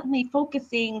constantly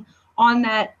focusing on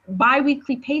that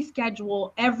biweekly pay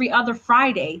schedule every other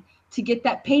Friday to get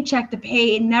that paycheck to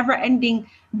pay and never-ending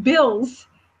bills,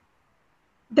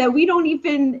 that we don't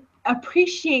even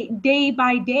appreciate day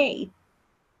by day.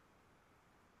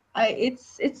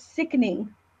 It's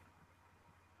sickening.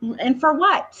 And for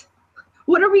what?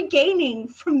 What are we gaining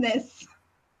from this?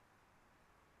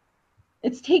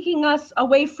 It's taking us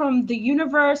away from the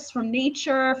universe, from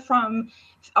nature, from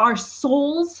our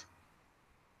souls.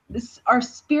 Our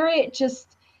spirit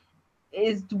just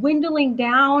is dwindling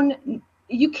down.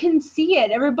 You can see it.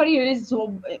 Everybody is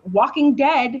Walking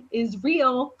Dead is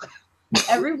real.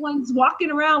 Everyone's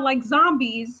walking around like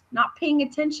zombies, not paying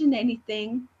attention to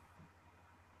anything.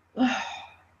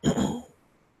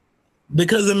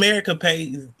 Because America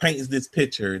paints this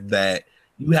picture that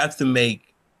you have to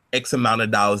make X amount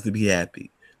of dollars to be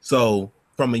happy. So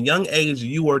from a young age,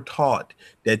 you are taught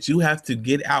that you have to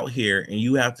get out here and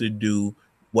you have to do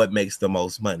what makes the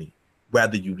most money,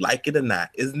 whether you like it or not.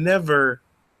 It's never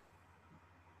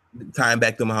tying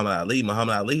back to Muhammad Ali.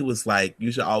 Muhammad Ali was like,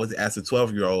 you should always ask a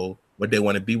 12-year-old what they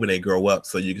want to be when they grow up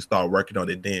so you can start working on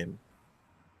it then.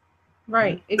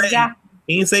 Right, exactly.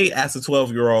 He didn't say ask a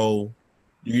 12-year-old,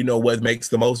 you know what makes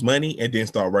the most money, and then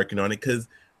start working on it, because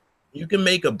you can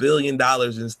make $1 billion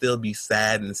and still be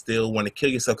sad and still want to kill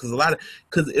yourself.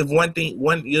 Because if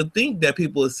you'll think that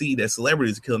people will see that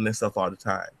celebrities are killing themselves all the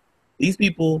time. These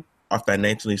people are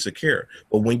financially secure.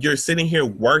 But when you're sitting here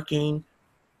working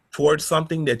towards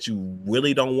something that you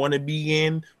really don't want to be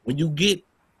in, when you get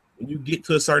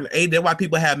to a certain age, that's why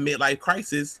people have midlife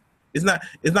crisis. It's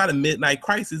not a midnight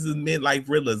crisis, it's a midlife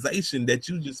realization that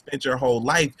you just spent your whole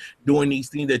life doing these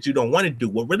things that you don't want to do.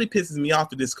 What really pisses me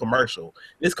off is this commercial.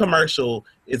 This commercial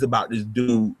is about this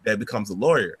dude that becomes a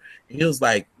lawyer. He was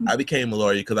like, I became a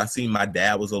lawyer because I seen my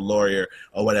dad was a lawyer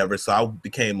or whatever, so I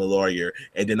became a lawyer,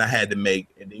 and then I had to make,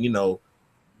 and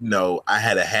then, I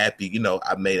had a happy,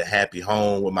 I made a happy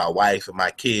home with my wife and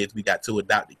my kids. We got 2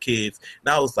 adopted kids,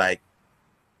 and I was like,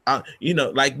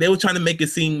 like they were trying to make it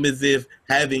seem as if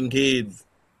having kids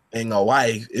and a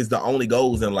wife is the only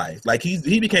goals in life. Like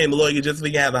he became a lawyer just so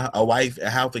he had a wife, a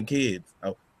house, and kids.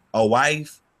 A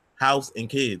wife, house, and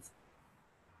kids.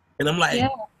 And I'm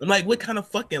like, what kind of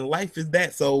fucking life is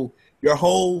that? So your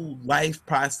whole life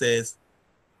process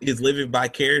is living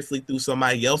vicariously through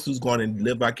somebody else who's going to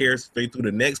live vicariously through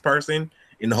the next person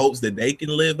in the hopes that they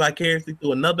can live vicariously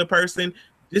through another person.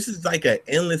 This is like an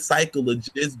endless cycle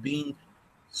of just being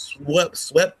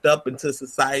swept up into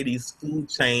society's food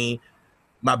chain,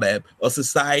 or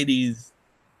society's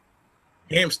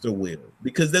hamster wheel,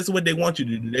 because that's what they want you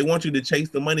to do. They want you to chase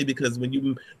the money, because when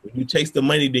you chase the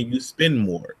money, then you spend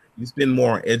more. You spend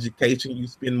more on education, you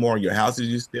spend more on your houses,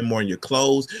 you spend more on your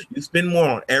clothes, you spend more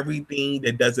on everything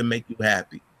that doesn't make you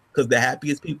happy. Because the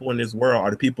happiest people in this world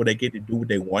are the people that get to do what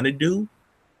they want to do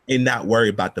and not worry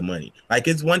about the money. Like,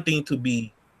 it's one thing to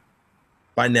be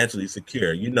financially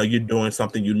secure. You're doing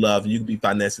something you love, you can be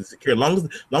financially secure. Long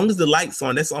as the lights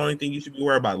on, that's the only thing you should be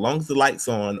worried about. Long as the lights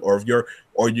on, long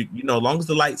as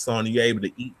the lights on, and you're able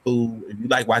to eat food. If you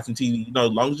like watching TV,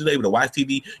 long as you're able to watch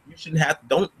TV, you shouldn't have.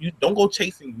 Don't go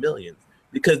chasing millions,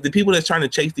 because the people that's trying to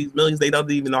chase these millions, they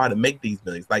don't even know how to make these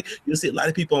millions. Like, you'll see a lot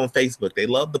of people on Facebook, they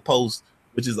love the post,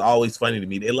 which is always funny to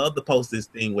me. They love to post this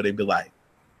thing where they be like,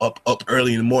 up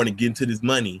early in the morning getting to this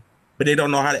money, but they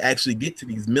don't know how to actually get to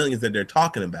these millions that they're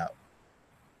talking about.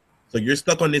 So you're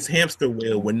stuck on this hamster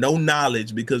wheel with no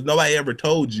knowledge, because nobody ever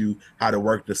told you how to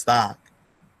work the stock,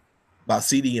 about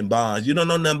CD and bonds. You don't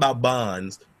know nothing about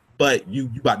bonds, but you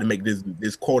about to make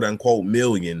this quote unquote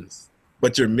millions,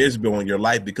 but you're miserable in your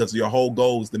life because your whole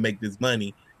goal is to make this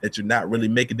money that you're not really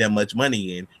making that much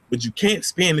money in, but you can't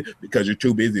spend it because you're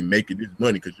too busy making this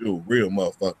money because you're a real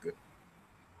motherfucker.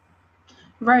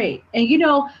 Right. And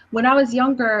when I was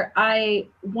younger, I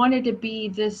wanted to be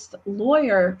this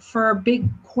lawyer for a big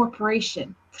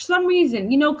corporation for some reason,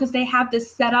 because they have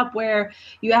this setup where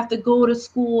you have to go to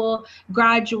school,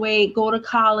 graduate, go to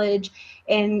college,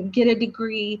 and get a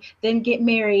degree, then get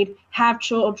married, have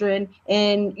children,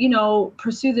 and,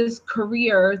 pursue this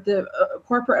career, the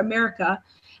corporate America.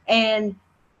 And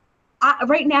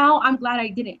right now, I'm glad I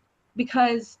didn't,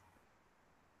 because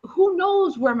who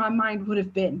knows where my mind would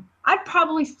have been. I'd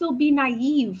probably still be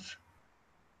naive,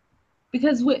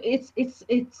 because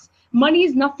it's money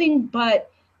is nothing but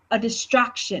a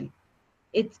distraction.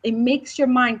 It makes your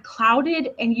mind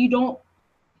clouded, and you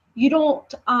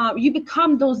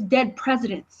become those dead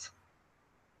presidents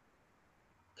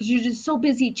because you're just so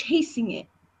busy chasing it.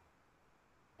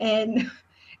 And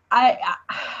I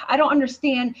don't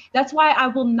understand. That's why I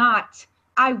will not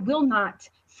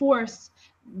force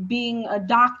being a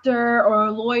doctor or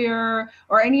a lawyer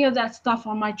or any of that stuff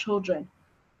on my children.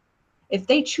 If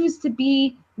they choose to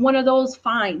be one of those,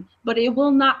 fine, but it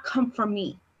will not come from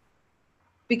me,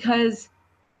 because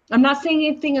I'm not saying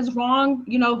anything is wrong.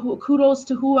 Kudos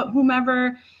to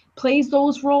whomever plays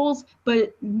those roles,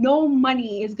 but no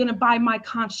money is going to buy my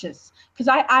conscience, because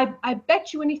I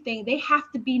bet you anything they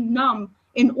have to be numb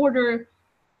in order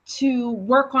to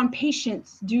work on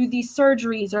patients, do these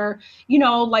surgeries, or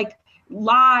like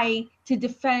lie to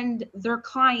defend their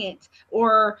client,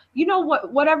 or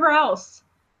whatever else.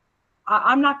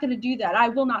 I'm not going to do that. I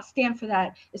will not stand for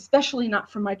that, especially not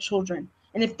for my children.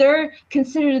 And if they're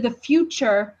considered the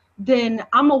future, then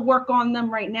I'm gonna work on them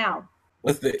right now.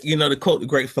 What's the quote, the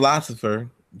great philosopher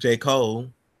J. Cole?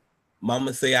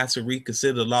 Mama say I should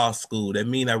reconsider law school. That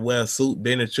mean I wear a suit,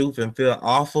 bend the truth, and feel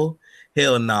awful?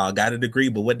 Hell no, got a degree,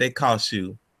 but what they cost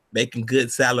you? Making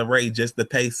good salary just to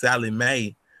pay Sally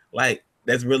Mae. Like,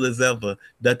 that's real as ever.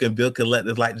 Duck and bill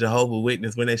collectors like Jehovah's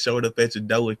Witness when they showed up at your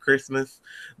door at Christmas.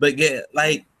 But yeah,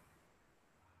 like,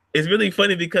 it's really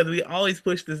funny because we always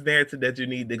push this narrative that you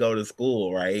need to go to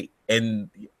school, right? And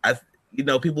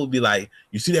people will be like,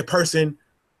 you see that person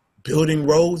building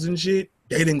roads and shit?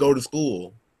 They didn't go to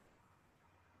school.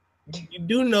 You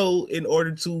do know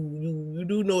you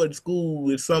do know at school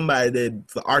is somebody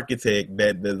that's the architect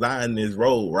that designed this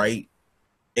road, right?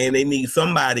 And they need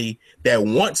somebody that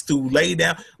wants to lay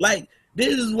down. Like,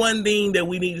 This is one thing that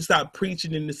we need to stop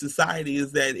preaching in the society,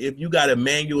 is that if you got a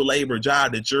manual labor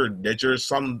job, that you're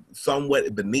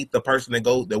somewhat beneath the person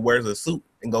that wears a suit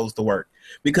and goes to work.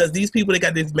 Because these people that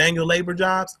got these manual labor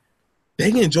jobs, they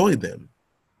enjoy them.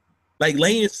 Like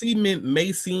laying cement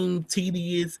may seem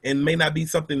tedious and may not be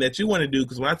something that you want to do.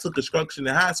 Because when I took construction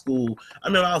in high school, I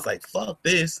remember I was like, fuck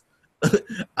this.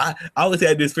 I always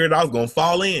had this fear that I was going to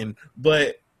fall in.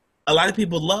 But a lot of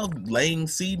people love laying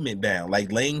cement down,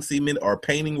 like laying cement or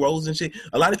painting roads and shit.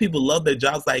 A lot of people love their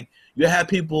jobs. Like you have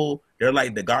people, they're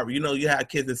like the garbage. You know, you have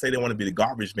kids that say they want to be the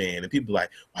garbage man. And people are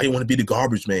like, why do you want to be the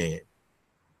garbage man?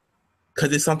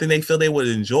 Because it's something they feel they would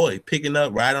enjoy. Picking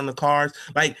up, ride on the cars.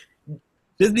 Like,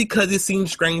 just because it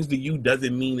seems strange to you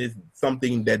doesn't mean it's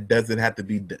something that doesn't have to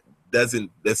be, that's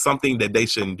something that they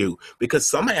shouldn't do. Because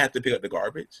somebody has to pick up the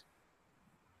garbage.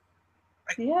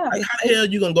 Yeah. Like how the hell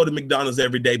you gonna go to McDonald's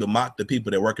every day but mock the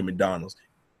people that work at McDonald's?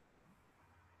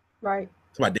 Right.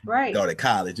 Somebody go to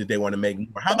college if they want to make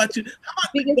more. How about you?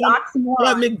 How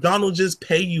about McDonald's just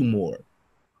pay you more?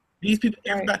 These people,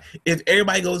 everybody, if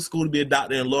everybody goes to school to be a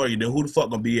doctor and lawyer, then who the fuck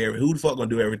gonna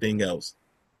do everything else?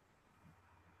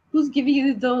 Who's giving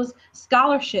you those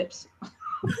scholarships?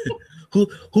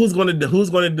 Who's gonna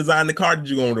design the car that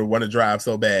you're gonna want to drive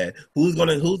so bad?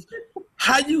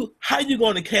 How you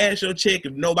gonna cash your check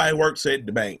if nobody works at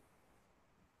the bank?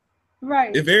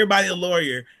 Right. If everybody a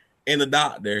lawyer and a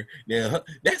doctor, then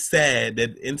that's sad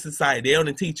that in society they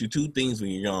only teach you two things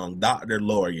when you're young: doctor,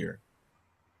 lawyer.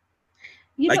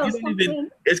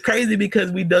 It's crazy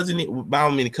because I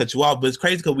don't mean to cut you off, but it's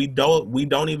crazy because we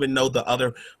don't even know the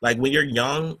other, like when you're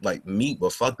young, like me,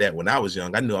 but fuck that. When I was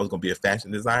young, I knew I was gonna be a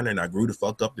fashion designer and I grew the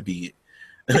fuck up to be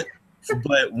it.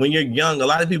 But when you're young, a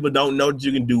lot of people don't know that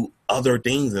you can do other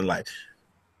things in life.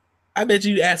 I bet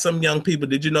you ask some young people,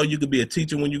 did you know you could be a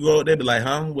teacher when you grow up? They'd be like,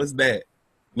 huh? What's that?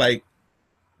 Like,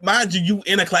 mind you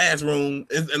in a classroom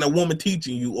and a woman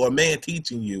teaching you or a man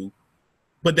teaching you,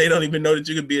 but they don't even know that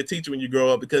you can be a teacher when you grow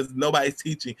up because nobody's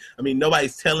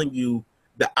telling you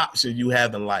the options you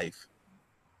have in life.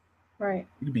 Right.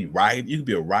 You could be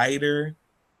a writer.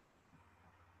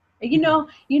 You know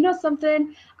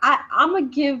something? I'm gonna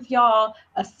give y'all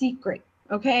a secret,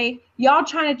 okay? Y'all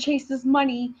trying to chase this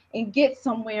money and get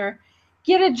somewhere.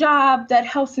 Get a job that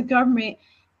helps the government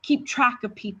keep track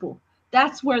of people.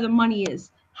 That's where the money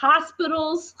is.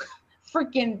 Hospitals,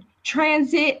 freaking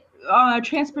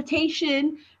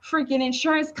transportation, freaking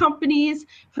insurance companies,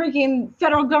 freaking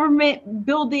federal government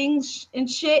buildings and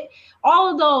shit.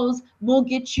 All of those will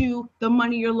get you the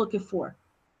money you're looking for.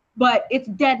 But it's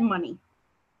dead money.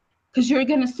 Because you're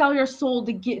going to sell your soul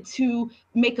to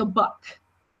make a buck.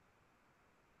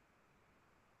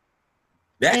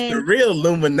 That's the real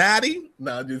Illuminati.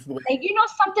 No, just wait. And you know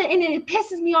something, and it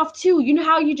pisses me off too. You know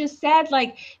how you just said,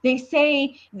 like, they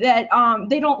say that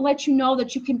they don't let you know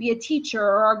that you can be a teacher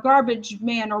or a garbage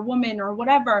man or woman or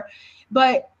whatever.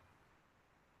 But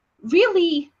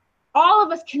really, all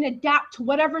of us can adapt to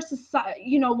whatever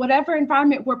society, whatever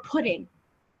environment we're put in.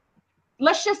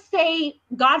 Let's just say,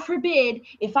 God forbid,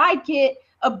 if I get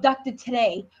abducted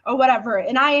today or whatever,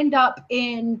 and I end up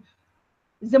in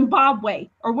Zimbabwe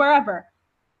or wherever,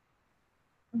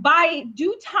 by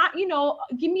due time,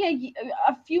 give me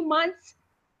a few months,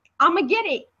 I'm going to get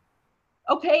it.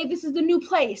 Okay, this is the new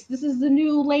place. This is the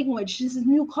new language. This is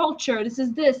new culture. This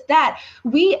is this, that.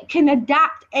 We can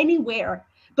adapt anywhere.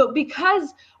 But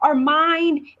because our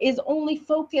mind is only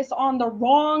focused on the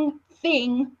wrong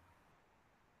thing,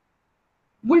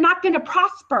 we're not going to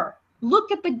prosper.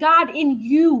 Look at the God in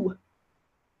you,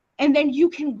 and then you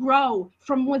can grow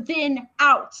from within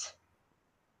out.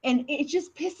 And it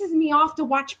just pisses me off to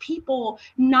watch people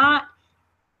not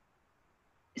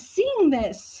seeing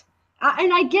this.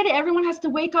 And I get it. Everyone has to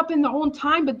wake up in their own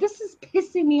time, but this is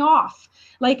pissing me off.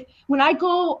 Like when I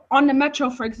go on the metro,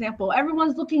 for example,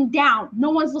 everyone's looking down. No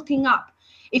one's looking up.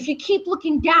 If you keep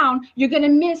looking down, you're going to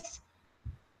miss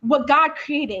what God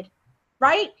created.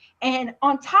 Right? And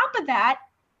on top of that,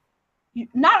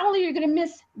 not only you're going to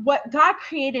miss what God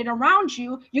created around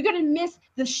you, you're going to miss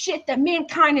the shit that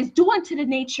mankind is doing to the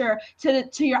nature,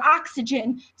 to your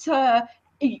oxygen, to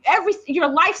your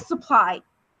life supply.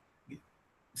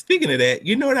 Speaking of that,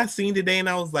 you know what I seen today? And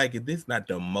I was like, is this not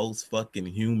the most fucking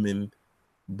human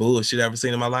bullshit I've ever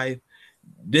seen in my life?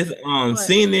 This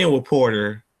CNN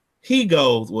reporter,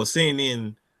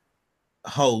 CNN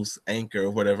host, anchor, or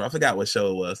whatever. I forgot what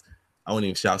show it was. I wouldn't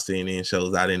even shout CNN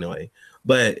shows out anyway.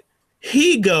 But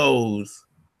he goes,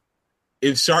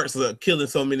 if sharks are killing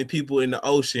so many people in the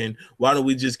ocean, why don't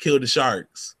we just kill the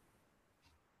sharks?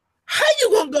 How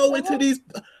you gonna go into these?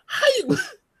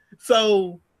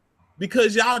 So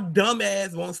because y'all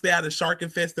dumbass won't stay out of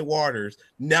shark-infested waters.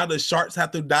 Now the sharks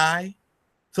have to die.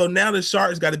 So now the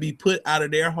sharks got to be put out of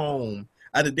their home,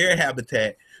 out of their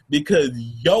habitat, because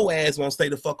your ass won't stay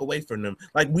the fuck away from them.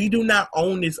 Like, we do not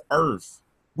own this earth.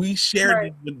 We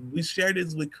share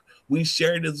this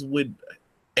with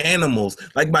animals.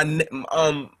 Like my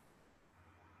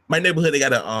neighborhood, they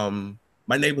got a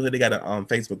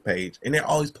Facebook page, and they're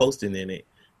always posting in it,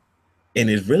 and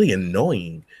it's really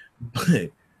annoying. But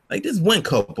like this one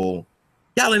couple,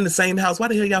 y'all in the same house. Why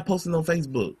the hell y'all posting on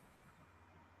Facebook?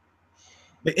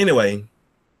 But anyway,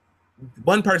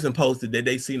 one person posted that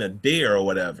they seen a deer or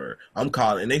whatever.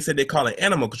 And they said they're calling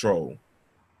animal control.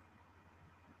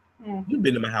 You've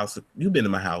been to my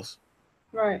house.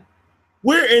 Right.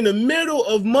 We're in the middle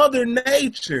of Mother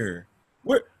Nature.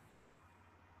 We're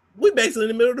basically in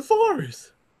the middle of the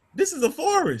forest. This is a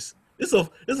forest. It's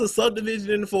a subdivision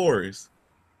in the forest.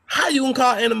 How you gonna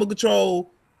call animal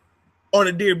control on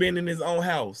a deer being in his own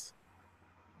house?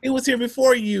 He was here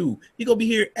before you. He gonna be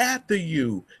here after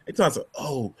you. They talk about,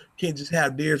 oh, can't just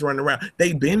have deers running around.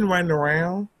 They been running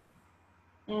around.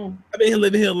 I've been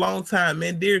living here a long time,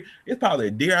 man. Deer, it's probably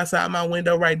a deer outside my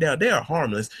window right now. They are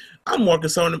harmless. I'm more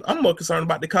concerned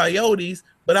about the coyotes,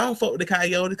 but I don't fuck with the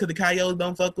coyotes because the coyotes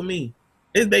don't fuck with me.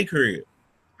 It's their crib.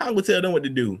 I would tell them what to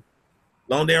do.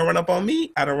 Long they don't run up on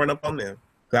me, I don't run up on them.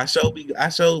 I show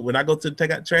when I go to take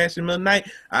out trash in the middle of the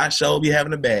night, I show be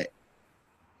having a bat.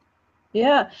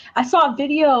 Yeah, I saw a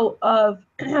video of,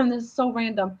 this is so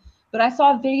random, but I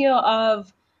saw a video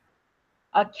of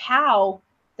a cow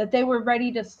that they were ready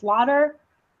to slaughter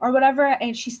or whatever,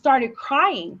 and she started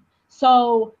crying.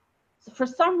 So for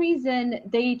some reason,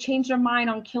 they changed their mind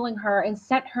on killing her and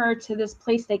sent her to this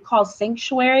place they call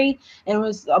Sanctuary, and it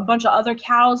was a bunch of other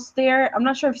cows there. I'm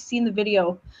not sure if you've seen the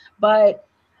video, but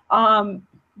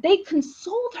they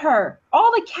consoled her.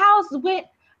 All the cows went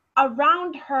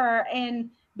around her and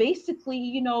basically,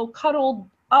 you know, cuddled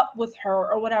up with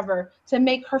her or whatever to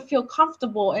make her feel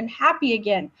comfortable and happy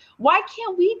again. Why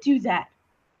can't we do that?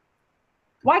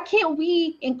 Why can't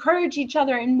we encourage each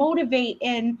other and motivate?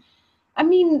 And I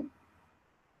mean,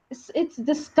 it's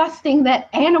disgusting that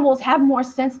animals have more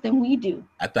sense than we do.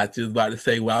 I thought you was about to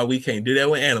say, well, we can't do that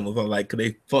with animals. I'm like, 'cause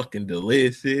they fucking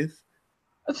delicious.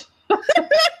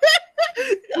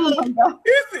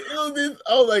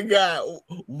 Oh my god!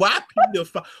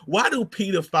 Why do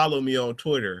Peter follow me on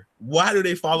Twitter? Why do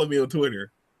they follow me on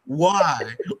Twitter? Why?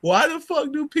 Why the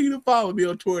fuck do Peter follow me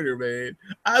on Twitter, man?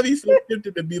 I be so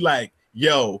tempted to be like,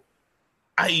 yo,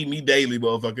 I eat meat daily,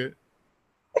 motherfucker.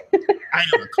 I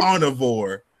am a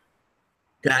carnivore.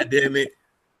 God damn it.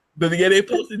 But yeah, they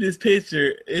posted this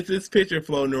picture. It's this picture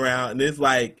floating around, and it's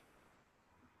like,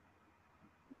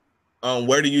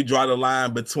 where do you draw the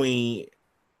line between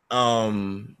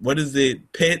what is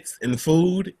it, pets and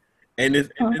food? And this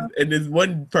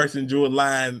one person drew a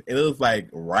line, and it was like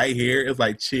right here, it was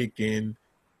like chicken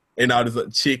and all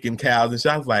this chicken, cows, and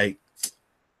shit. I was like,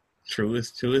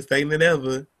 truest thing than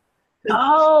ever.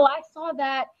 Oh, I saw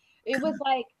that. It was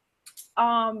like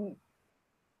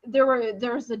there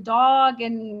was a dog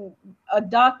and a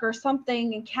duck or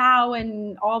something and cow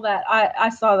and all that. I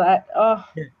saw that. Oh.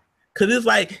 Yeah.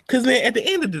 Cause man, at the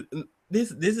end of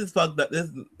this is fucked up. This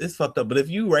is fucked up. But if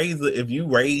you raise a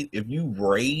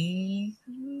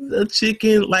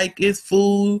chicken like it's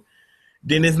food,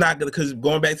 then it's not gonna. Cause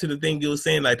going back to the thing you were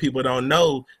saying, like people don't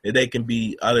know that they can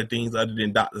be other things other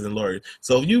than doctors and lawyers.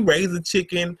 So if you raise a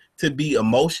chicken to be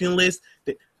emotionless,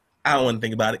 I don't want to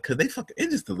think about it because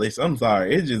it's just delicious. I'm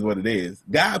sorry, it's just what it is.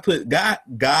 God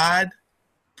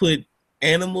put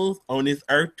animals on this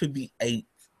earth to be ate.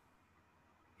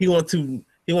 He want to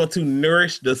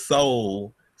nourish the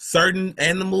soul. Certain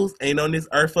animals ain't on this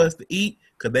earth for us to eat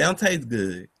because they don't taste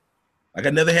good. Like I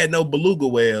never had no beluga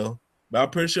whale, but I'm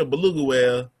pretty sure beluga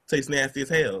whale tastes nasty as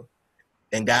hell.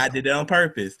 And God did it on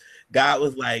purpose. God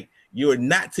was like, you are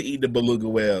not to eat the beluga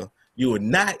whale. You will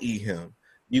not eat him.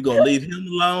 You're gonna leave him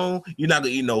alone. You're not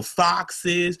gonna eat no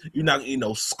foxes. You're not gonna eat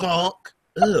no skunk.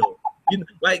 Ugh.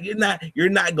 You're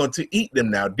not going to eat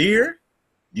them now, deer.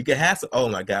 You can have some. Oh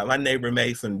my God, my neighbor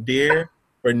made some deer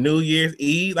for New Year's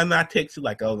Eve. I text you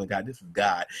like, oh my God, this is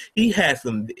God. He had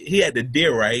the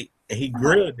deer, right? And he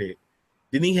grilled it.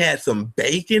 Then he had some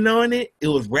bacon on it. It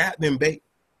was wrapped in bacon.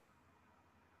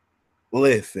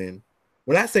 Listen,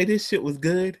 when I say this shit was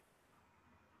good,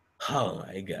 oh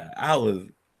my God, I was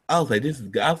like, this is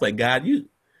good. I was like, God, you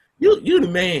the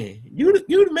man. You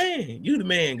the man. You the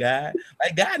man, God.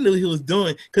 Like God knew what he was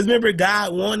doing. Because remember,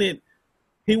 God wanted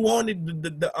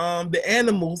the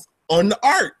animals on the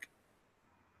ark.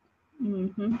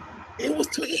 Mm-hmm. It was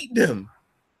to eat them.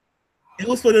 It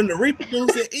was for them to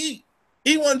reproduce and eat.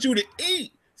 He wants you to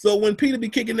eat. So when Peter be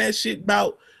kicking that shit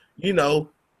about, you know,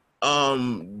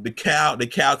 the cow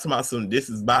talking about some, this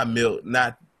is my milk,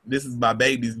 not this is my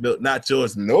baby's milk, not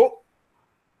yours. Nope.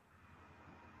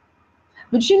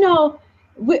 But you know,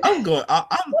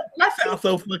 I sound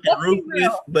so fucking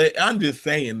ruthless, but I'm just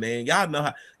saying, man.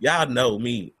 Y'all know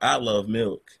me. I love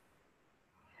milk.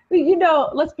 You know,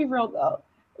 let's be real though.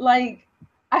 Like,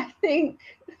 I think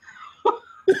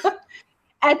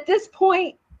at this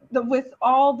point, with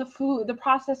all the food, the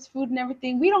processed food and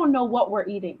everything, we don't know what we're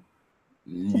eating.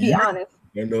 To be honest,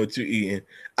 I know what you're eating.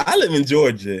 I live in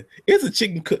Georgia. It's a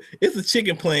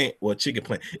chicken plant. Well, chicken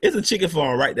plant. It's a chicken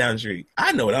farm right down the street.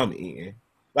 I know what I'm eating.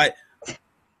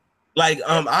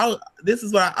 This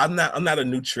is why I'm not a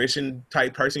nutrition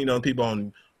type person. You know,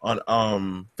 people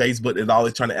on Facebook is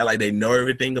always trying to act like they know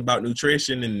everything about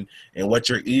nutrition and what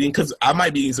you're eating, because I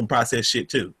might be eating some processed shit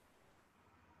too.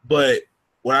 But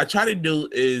what I try to do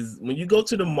is when you go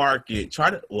to the market,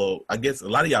 I guess a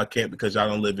lot of y'all can't because y'all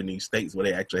don't live in these states where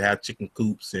they actually have chicken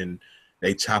coops and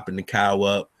they chopping the cow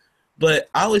up.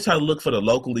 But I always try to look for the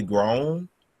locally grown.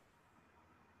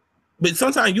 But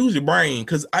sometimes use your brain,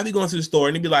 because I be going to the store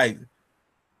and it be like,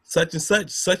 such and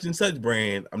such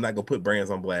brand. I'm not gonna put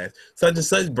brands on blast. Such and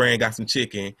such brand got some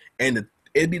chicken, and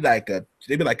it'd be like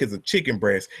it's a chicken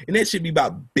breast, and that should be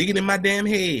about bigger than my damn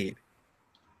head.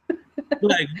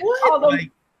 Like what?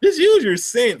 Like, just use your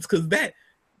sense, because that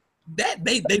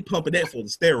they pumping that for the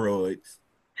steroids.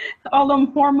 All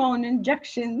them hormone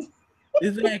injections.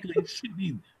 Exactly. It should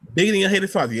be bigger than your head.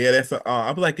 It's like, yeah, that's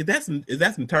I'll be like, is that some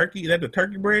turkey? Is that the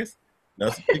turkey breast? No,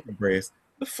 it's a chicken breast.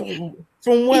 From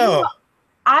well.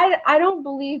 I don't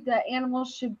believe that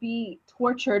animals should be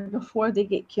tortured before they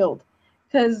get killed,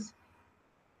 because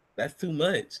that's too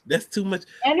much. That's too much.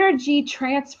 Energy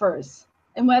transfers,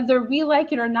 and whether we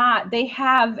like it or not, they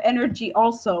have energy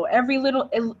also. Every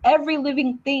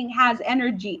living thing has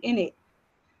energy in it,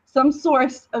 some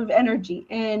source of energy.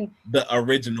 And the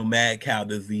original mad cow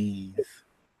disease,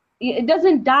 it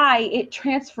doesn't die, it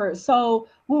transfers. So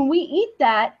when we eat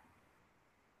that,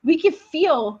 we can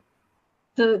feel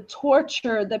the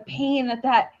torture, the pain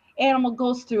that animal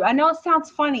goes through. I know it sounds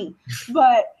funny,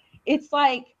 but it's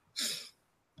like,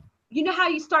 you know how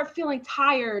you start feeling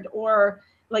tired or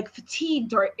like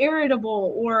fatigued or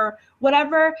irritable or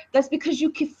whatever? That's because you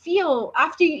can feel,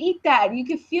 after you eat that, you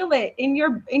can feel it in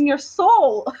your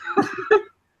soul.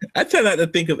 I try not to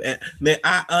think of, man,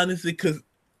 I honestly, because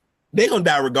they're going to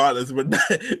die regardless.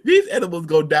 These animals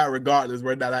going to die regardless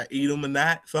whether I eat them or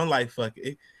not. So I'm like, fuck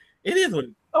it. It is what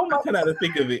I try not to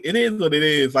think of it. It is what it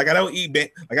is. Like I don't eat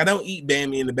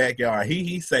Bammy in the backyard.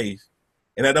 He's safe,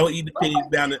 and I don't eat the pigs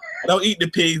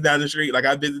down the street. Like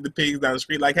I visit the pigs down the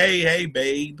street. Like hey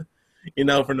babe, you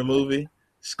know, from the movie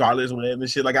Scarlet's Web and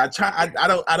shit. Like I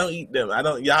don't eat them.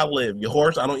 Y'all live your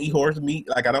horse. I don't eat horse meat.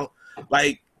 Like I don't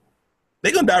like.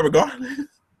 They gonna die regardless.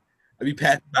 I be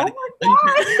passing by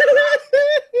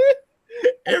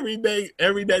every day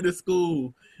to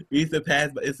school. We used to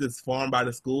pass, it's this farm by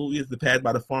the school. We used to pass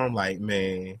by the farm like,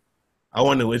 man, I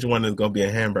wonder which one is going to be a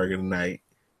hamburger tonight.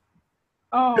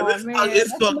 Oh, man.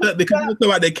 It's fucked up because you talk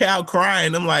about the cow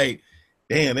crying. I'm like,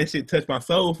 damn, that shit touched my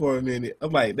soul for a minute.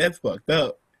 I'm like, that's fucked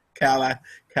up. Cows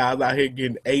out here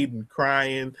getting ate and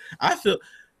crying. I feel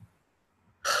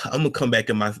I'm gonna come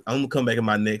back in my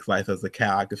next life as a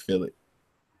cow. I can feel it.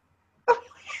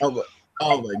 Oh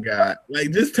my God.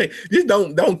 Like just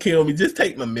don't kill me. Just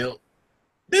take my milk.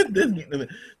 This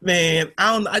man,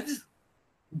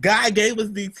 God gave us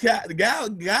these God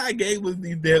gave us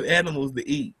these damn animals to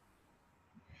eat.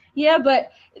 Yeah,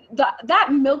 but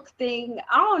that milk thing,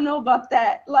 I don't know about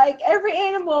that. Like every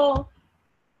animal,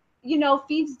 you know,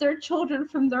 feeds their children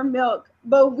from their milk,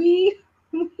 but we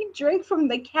drink from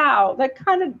the cow. That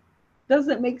kind of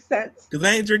doesn't make sense. Cause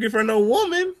I ain't drinking from no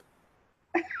woman.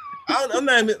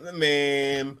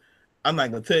 I'm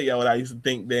not gonna tell y'all what I used to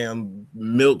think damn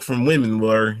milk from women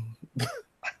were.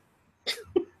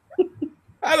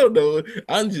 I don't know.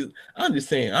 I'm just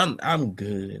saying. I'm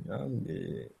good. I'm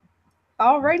good.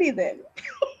 Alrighty then.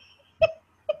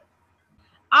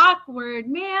 Awkward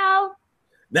mail.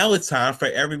 Now it's time for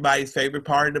everybody's favorite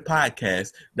part of the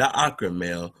podcast, the awkward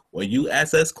mail, where you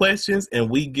ask us questions and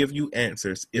we give you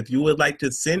answers. If you would like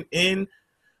to send in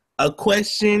a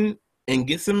question and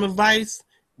get some advice,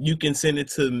 you can send it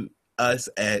to us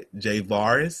at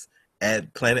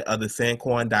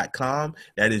javaris@planetofthesandcorn.com.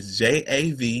 That is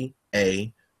JAVARIS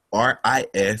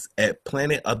at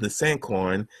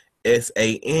planetofthesandcorn,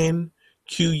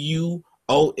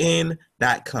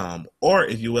 SANQUON.com. Or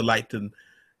if you would like to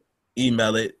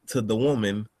email it to the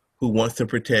woman who wants to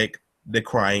protect the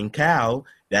crying cow,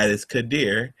 that is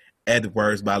Kadir at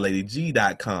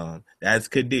wordsbyladyg.com. That's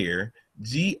Kadir,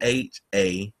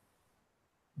 GHADIR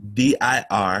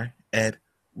at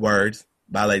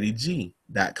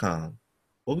wordsbyladyg.com.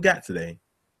 What we got today?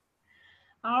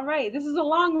 All right, this is a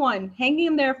long one. Hang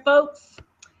in there, folks.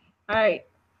 All right.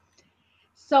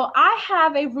 So I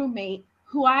have a roommate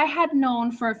who I had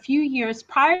known for a few years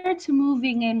prior to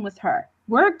moving in with her.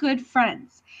 We're good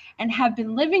friends and have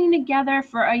been living together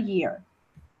for a year.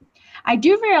 I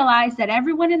do realize that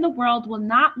everyone in the world will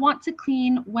not want to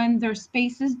clean when their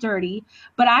space is dirty,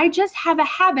 but I just have a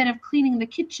habit of cleaning the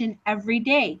kitchen every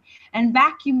day and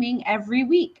vacuuming every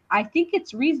week. I think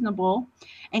it's reasonable,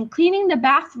 and cleaning the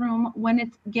bathroom when it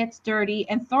gets dirty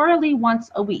and thoroughly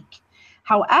once a week.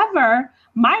 However,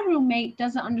 my roommate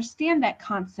doesn't understand that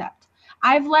concept.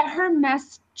 I've let her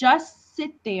mess just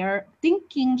sit there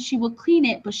thinking she will clean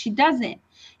it, but she doesn't.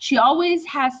 She always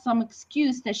has some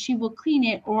excuse that she will clean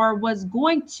it or was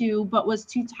going to, but was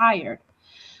too tired.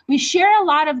 We share a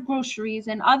lot of groceries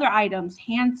and other items,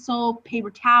 hand soap,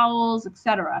 paper towels,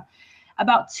 etc.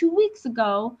 About 2 weeks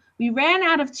ago, we ran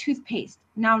out of toothpaste.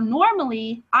 Now,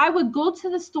 normally, I would go to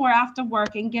the store after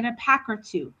work and get a pack or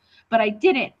two, but I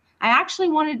didn't. I actually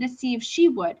wanted to see if she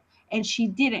would, and she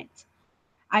didn't.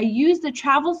 I used the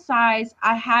travel size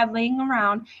I had laying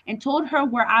around and told her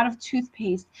we're out of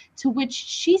toothpaste, to which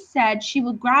she said she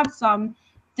would grab some.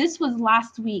 This was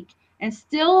last week, and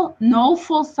still no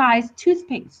full-size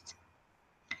toothpaste.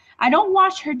 I don't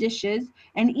wash her dishes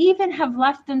and even have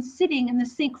left them sitting in the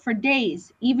sink for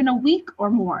days, even a week or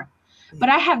more. But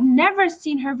I have never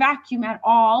seen her vacuum at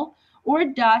all, or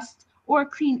dust, or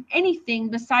clean anything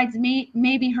besides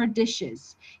maybe her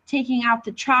dishes, taking out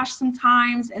the trash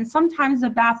sometimes, and sometimes the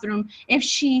bathroom if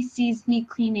she sees me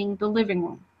cleaning the living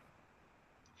room.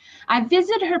 I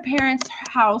visit her parents'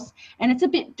 house, and it's a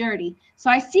bit dirty, so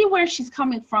I see where she's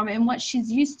coming from and what she's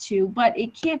used to, but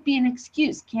it can't be an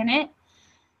excuse, can it?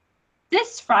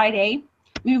 This Friday,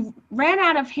 we ran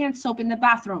out of hand soap in the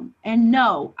bathroom, and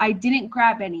no, I didn't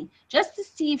grab any, just to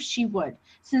see if she would,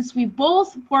 since we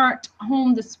both weren't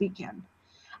home this weekend.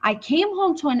 I came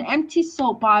home to an empty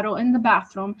soap bottle in the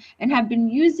bathroom and have been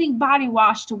using body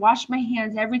wash to wash my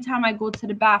hands every time I go to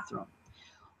the bathroom.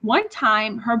 One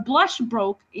time, her blush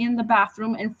broke in the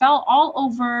bathroom and fell all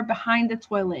over behind the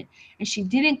toilet, and she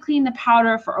didn't clean the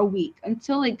powder for a week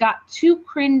until it got too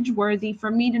cringe-worthy for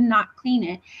me to not clean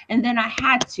it, and then I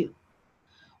had to.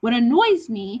 What annoys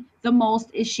me the most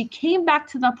is she came back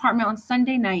to the apartment on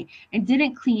Sunday night and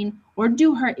didn't clean or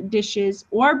do her dishes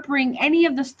or bring any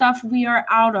of the stuff we are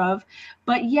out of,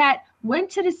 but yet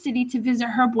went to the city to visit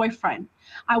her boyfriend.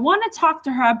 I want to talk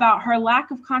to her about her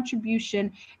lack of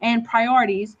contribution and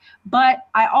priorities, but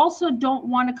I also don't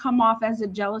want to come off as a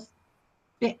jealous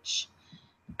bitch.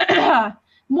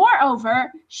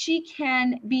 Moreover, she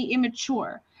can be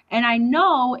immature. And I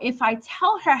know if I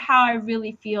tell her how I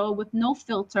really feel with no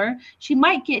filter, she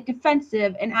might get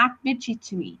defensive and act bitchy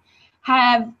to me.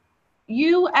 Have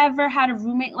you ever had a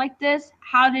roommate like this?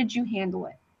 How did you handle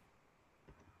it?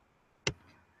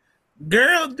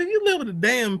 Girl, do you live with a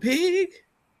damn pig?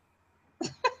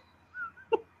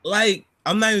 Like,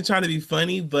 I'm not even trying to be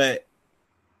funny, but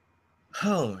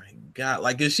oh my God.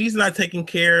 Like, if she's not taking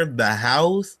care of the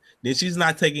house, then she's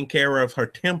not taking care of her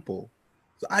temple.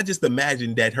 So I just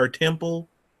imagine that her temple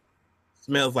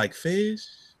smells like fish.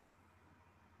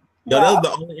 Yo, that was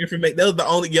the only information. That was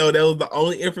the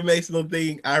only informational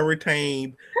thing I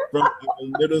retained from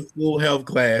middle school health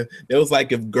class. That was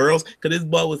like if girls, because this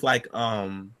boy was like,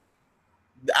 I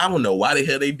don't know why the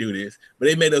hell they do this, but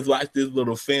they made us watch this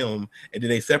little film, and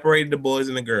then they separated the boys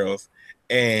and the girls.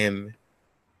 And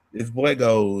this boy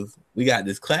goes, "We got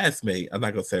this classmate. I'm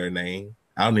not gonna say her name.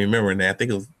 I don't even remember her name. I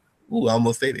think it was. Ooh, I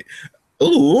almost said it.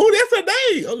 Ooh, that's her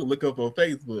name. I'm gonna look up on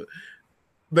Facebook."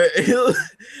 But he was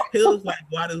like,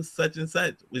 "Why do such and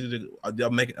such?"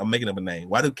 I'm making up a name.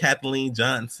 Why do Kathleen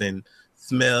Johnson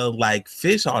smell like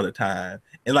fish all the time?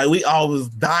 And like we all was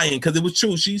dying because it was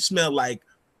true. She smelled like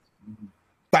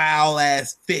foul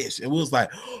ass fish, and we was like,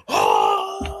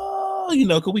 "Oh,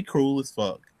 because we cruel as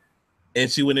fuck." And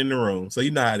she went in the room. So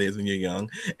you know how it is when you're young.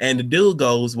 And the dude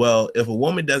goes, "Well, if a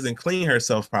woman doesn't clean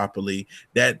herself properly,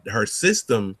 that her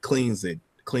system cleans it.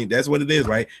 That's what it is,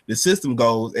 right? The system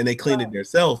goes and they clean it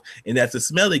themselves, and that's the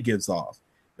smell it gives off."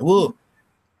 And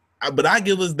but I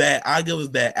give us that.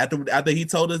 After he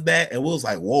told us that, and we was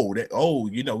like, "Whoa,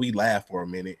 we laughed for a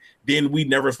minute." Then we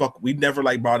never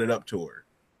like brought it up to her.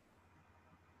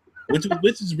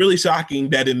 Which is really shocking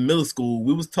that in middle school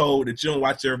we was told that you don't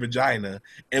watch your vagina,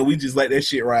 and we just let that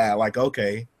shit ride. Like,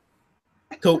 okay.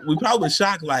 So we probably was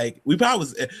shocked. Like we probably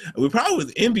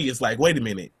was envious. Like, wait a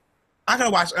minute, I gotta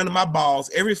watch under my balls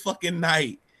every fucking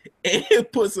night,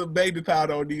 and put some baby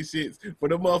powder on these shits for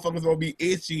the motherfuckers gonna be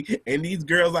itchy, and these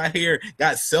girls out here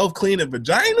got self-cleaning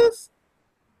vaginas?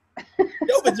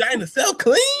 Your vagina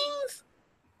self-cleans?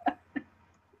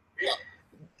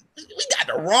 We got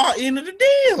the raw end of the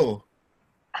deal.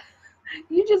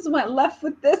 You just went left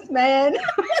with this, man.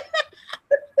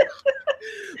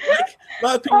 Like,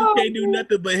 my penis can't do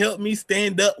nothing but help me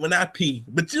stand up when I pee.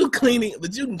 But you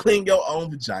can clean your own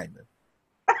vagina.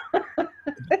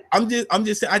 I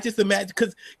just imagine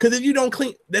because if you don't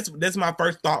clean, that's my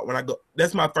first thought when I go.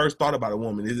 That's my first thought about a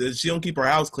woman is if she don't keep her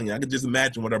house clean. I could just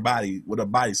imagine what her body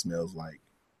smells like.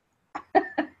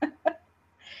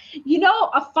 You know,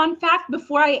 a fun fact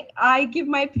before I give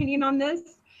my opinion on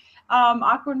this,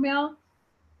 awkward male.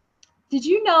 Did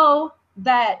you know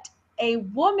that a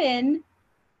woman,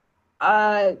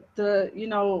 the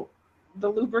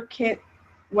lubricant,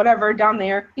 whatever down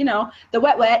there, the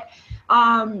wet,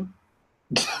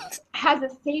 has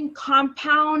the same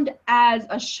compound as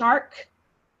a shark?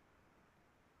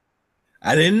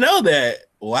 I didn't know that.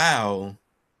 Wow.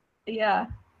 Yeah.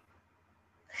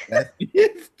 That's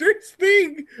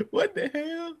interesting. What the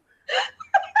hell?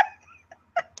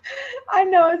 I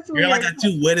know, it's weird. Girl, I got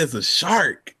you wet as a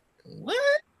shark. What?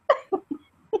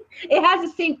 It has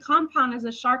the same compound as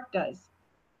a shark does.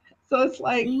 So it's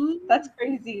like, that's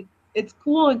crazy. It's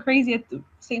cool and crazy at the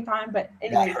same time, but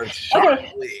anyway.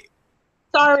 Okay.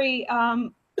 Sorry,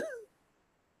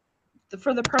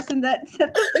 for the person that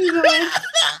said the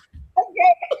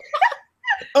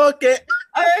Okay.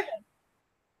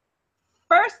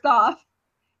 First off,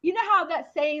 you know how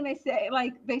that saying they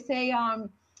say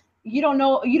you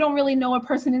don't really know a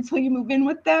person until you move in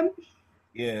with them?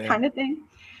 Yeah. Kind of thing.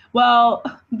 Well,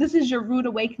 this is your rude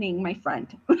awakening, my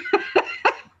friend.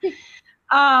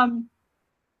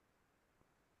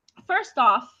 First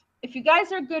off, if you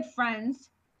guys are good friends,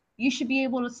 you should be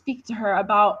able to speak to her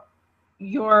about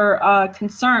your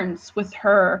concerns with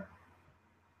her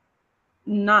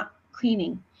not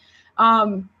cleaning.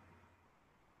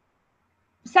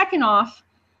 Second off,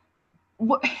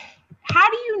 how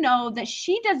do you know that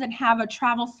she doesn't have a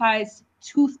travel size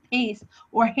toothpaste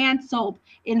or hand soap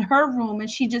in her room and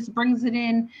she just brings it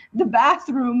in the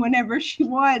bathroom whenever she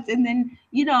wants and then,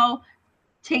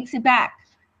 takes it back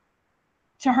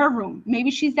to her room?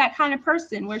 Maybe she's that kind of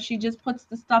person where she just puts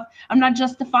the stuff. I'm not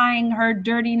justifying her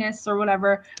dirtiness or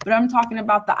whatever, but I'm talking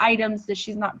about the items that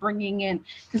she's not bringing in,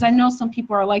 because I know some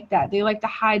people are like that. They like to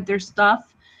hide their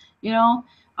stuff,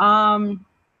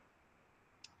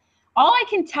 all I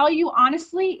can tell you,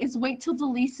 honestly, is wait till the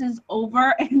lease is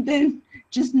over and then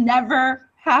just never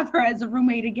have her as a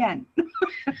roommate again.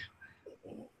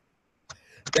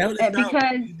 Because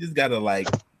you just gotta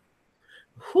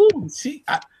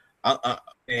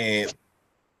and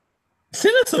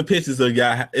send us some pictures of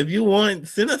y'all if you want.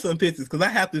 Send us some pictures because I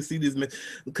have to see this.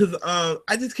 Because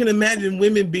I just can't imagine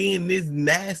women being this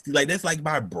nasty. Like that's like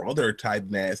my brother type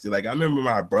nasty. Like I remember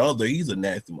my brother; he's a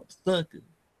nasty motherfucker.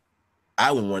 I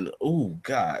would wonder, oh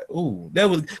God, that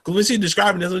was because when she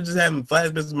describing this, I was just having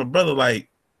flashbacks with my brother. Like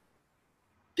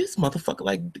this motherfucker,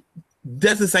 like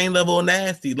that's the same level of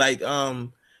nasty. Like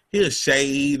he'll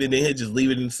shave and then he'll just leave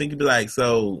it in the sink and be like,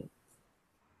 so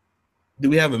do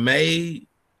we have a maid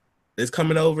that's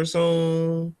coming over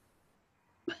soon?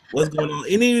 What's going on?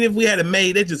 And even if we had a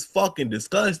maid, that's just fucking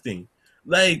disgusting.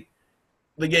 Like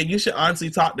yeah, you should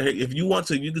honestly talk to her if you want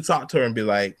to. You can talk to her and be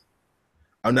like,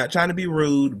 I'm not trying to be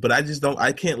rude, but I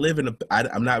can't live in I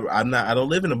don't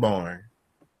live in a barn.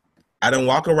 I don't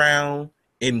walk around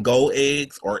in gold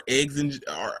eggs or eggs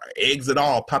at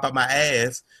all pop out my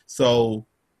ass. So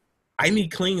I need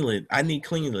cleanliness.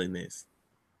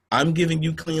 I'm giving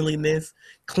you cleanliness.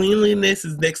 Cleanliness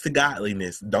is next to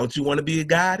godliness. Don't you want to be a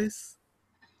goddess?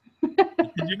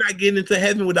 You're not getting into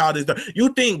heaven with all this dirt.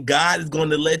 You think God is going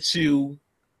to let you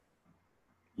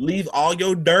leave all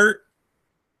your dirt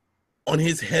on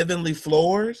his heavenly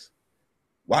floors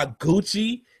while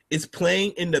Gucci is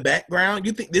playing in the background?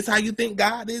 You think this how you think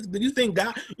God is? But you think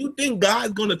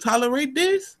God's gonna tolerate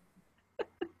this?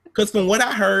 Because from what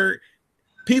I heard,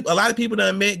 a lot of people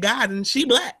done met God and she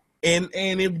black. And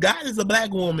if God is a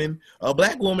black woman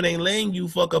ain't letting you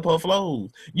fuck up her flows.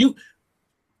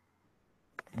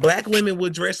 Black women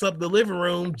would dress up the living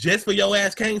room just for your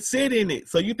ass can't sit in it.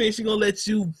 So you think she gonna let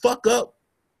you fuck up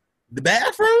the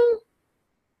bathroom?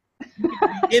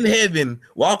 In heaven,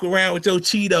 walk around with your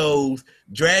Cheetos,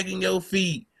 dragging your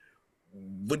feet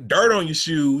with dirt on your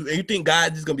shoes, and you think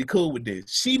God's just gonna be cool with this?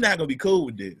 She not gonna be cool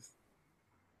with this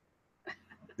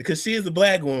because she is a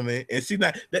black woman, and she's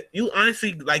not. That you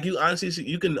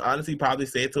can honestly probably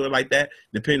say it to her like that,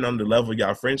 depending on the level of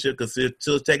y'all friendship, because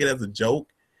she'll take it as a joke.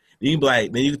 You can be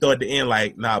like, then you can throw at the end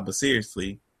like, nah, but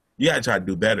seriously, you gotta try to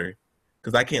do better.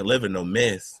 Cause I can't live in no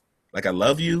mess. Like I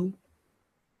love you.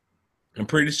 I'm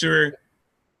pretty sure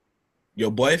your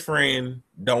boyfriend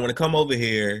don't want to come over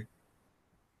here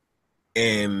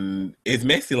and it's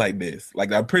messy like this.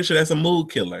 Like I'm pretty sure that's a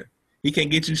mood killer. He can't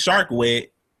get you shark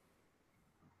wet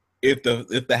if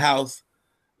the house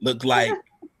looked like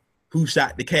Who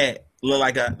Shot the Cat. Look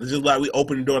like just like we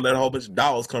open the door and let a whole bunch of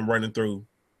dogs come running through.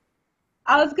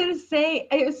 I was gonna say,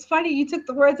 it was funny, you took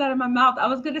the words out of my mouth. I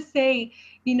was gonna say,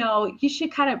 you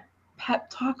should kind of pep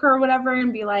talk her or whatever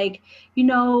and be like, you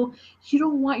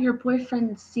don't want your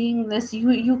boyfriend seeing this.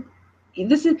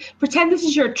 Pretend this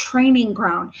is your training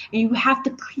ground and you have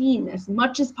to clean as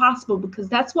much as possible because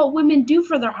that's what women do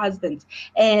for their husbands.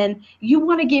 And you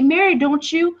want to get married,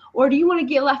 don't you? Or do you want to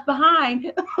get left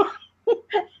behind?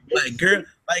 girl,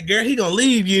 he gonna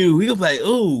leave you. He gonna be like,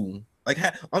 ooh. Like,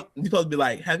 you supposed to be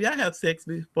like, have y'all had sex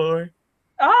before?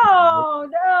 Oh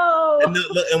no!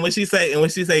 And when she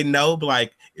say no, but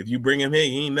like, if you bring him here,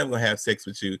 he ain't never gonna have sex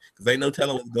with you because ain't no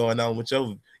telling what's going on with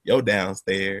your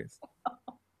downstairs.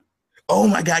 Oh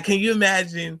my God, can you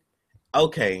imagine?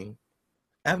 Okay,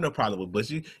 I have no problem with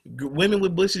bushes. Women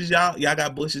with bushes, y'all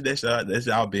got bushes. That's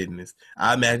y'all business.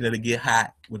 I imagine it'll get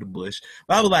hot with a bush.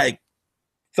 But I was like,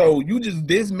 so you just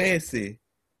this messy,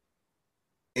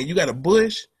 and you got a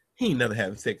bush. He ain't never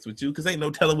having sex with you because ain't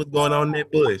no telling what's going on in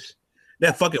that bush.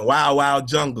 That fucking wild, wild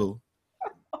jungle.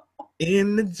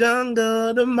 In the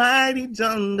jungle, the mighty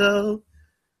jungle.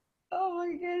 Oh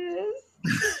my goodness.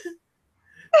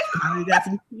 She got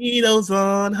some mosquitoes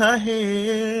on her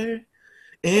hair.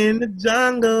 In the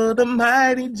jungle, the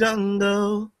mighty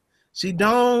jungle. She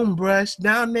don't brush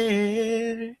down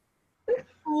there.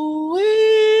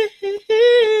 Ooh-wee.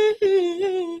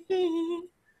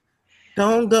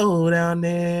 Don't go down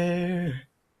there.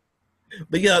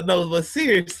 But yeah, no, but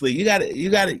seriously, you gotta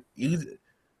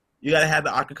have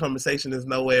the awkward conversation. There's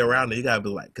no way around it. You gotta be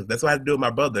like, because that's what I had to do with my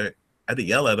brother. I had to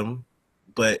yell at him,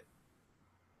 but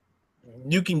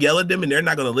you can yell at them and they're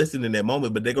not gonna listen in that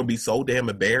moment, but they're gonna be so damn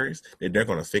embarrassed that they're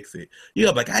gonna fix it. You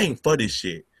gotta be like, I ain't for this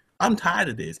shit. I'm tired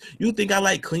of this. You think I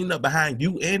like cleaning up behind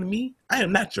you and me? I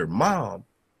am not your mom.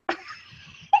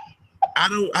 I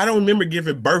don't remember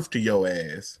giving birth to your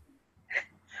ass.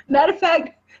 Matter of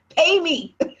fact, pay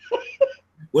me.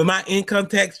 When my income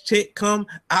tax check come,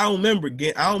 I don't remember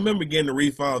getting a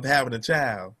refund of having a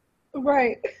child.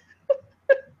 Right.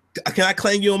 Can I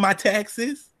claim you on my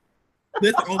taxes?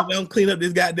 That's the only way I'm clean up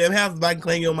this goddamn house if I can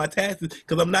claim you on my taxes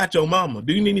because I'm not your mama.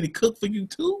 Do you need me to cook for you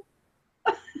too?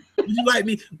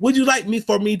 Would you like me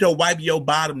for me to wipe your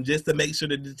bottom just to make sure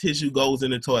that the tissue goes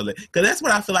in the toilet? Because that's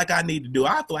what I feel like I need to do.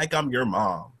 I feel like I'm your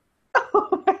mom.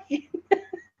 Oh my goodness.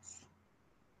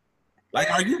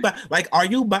 Are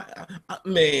you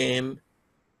man?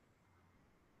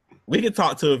 We can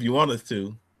talk to her if you want us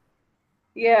to.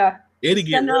 Yeah. It'll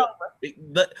get real.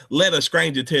 Let a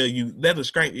stranger tell you. Let a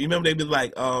stranger. You remember they be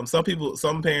like, some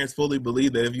parents fully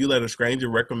believe that if you let a stranger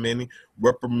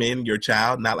reprimand your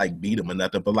child, not like beat them or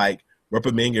nothing, but like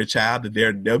reprimand your child,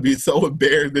 that they'll be so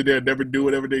embarrassed that they'll never do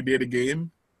whatever they did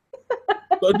again.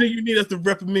 So do you need us to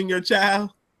reprimand your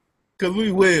child? Because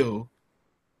we will.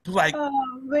 Like,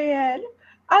 oh man,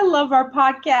 I love our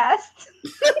podcast.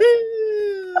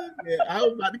 Yeah, I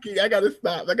was about to keep. I gotta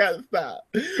stop.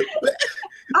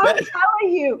 I'm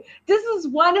telling you, this is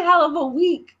one hell of a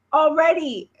week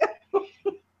already.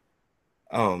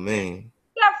 Oh man,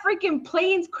 got freaking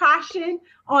planes crashing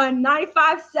on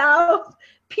 95 South.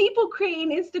 People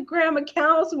creating Instagram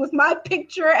accounts with my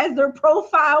picture as their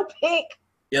profile pic.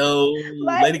 Yo,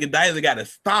 Lady Godiva got a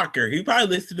stalker. He probably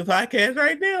listens to the podcast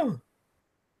right now.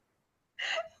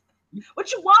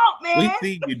 What you want, man? We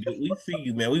see you, dude. We see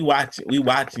you, man. We watching you.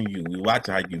 We watch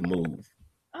how you move.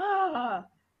 What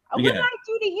did I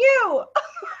do to you?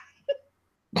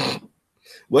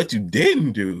 What you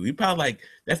didn't do? He probably like,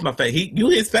 that's my favorite. You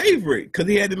his favorite because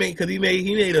he made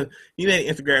an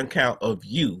Instagram account of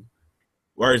you.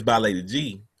 Words by Lady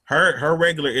G. Her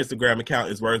regular Instagram account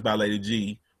is Words by Lady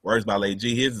G. Words by Lady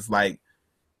G. His is like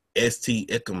ST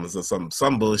Ickums or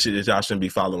some bullshit that y'all shouldn't be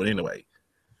following anyway.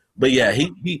 But yeah,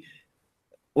 he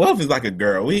well, if it's like a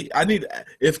girl,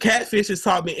 if Catfish has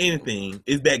taught me anything,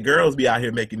 is that girls be out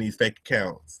here making these fake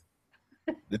accounts.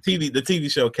 The TV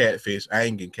show Catfish, I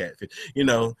ain't getting Catfish. You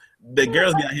know, the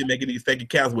girls be out here making these fake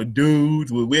accounts with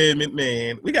dudes, with women.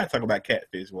 Man, we gotta talk about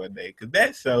Catfish one day because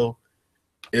that show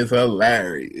is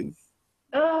hilarious.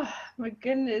 Oh my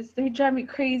goodness, they drive me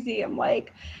crazy. I'm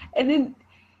like, and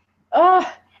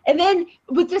then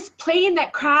with this plane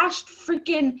that crashed,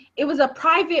 freaking, it was a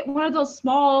private, one of those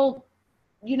small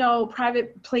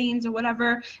private planes or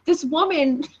whatever. This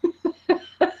woman,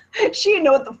 she didn't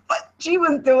know what the fuck she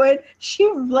was doing.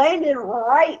 She landed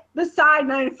right beside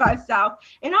 95 South.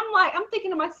 And I'm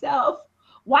thinking to myself,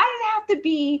 why did it have to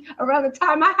be around the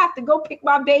time I have to go pick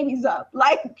my babies up?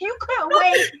 Like, you couldn't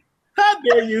wait. How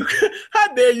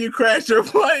dare you crash your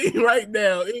plane right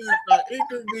now? It is an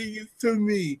inconvenience to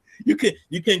me. You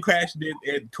can crash it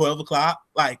at 12 o'clock.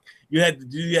 Like, you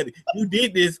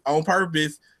did this on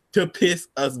purpose to piss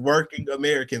us working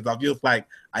Americans off. You're like,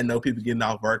 I know people getting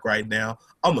off work right now.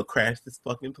 I'm gonna crash this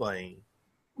fucking plane.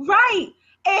 Right.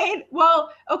 And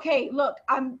well, okay, look,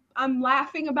 I'm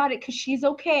laughing about it because she's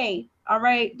okay. All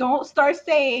right. Don't start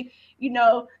saying,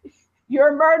 you're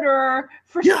a murderer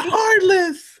for You're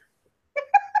heartless.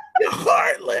 You're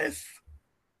heartless.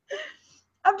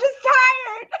 I'm just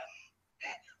tired.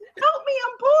 Help me,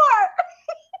 I'm poor.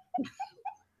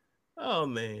 Oh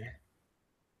man.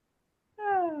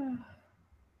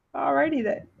 Alrighty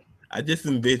then. I just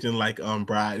envisioned like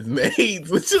Bridesmaids,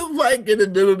 which is like in the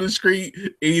middle of the street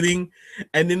eating,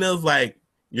 and then it was like,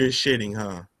 you're shitting,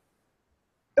 huh?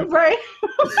 Right.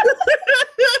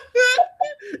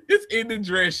 Just in the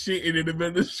dress shitting in the middle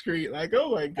of the street, like,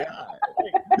 oh my god.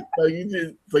 so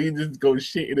you just go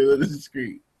shit in the middle of the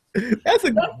street. That's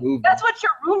a good movie. That's what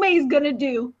your roommate's gonna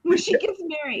do when she gets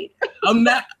married. I'm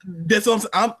not. That's what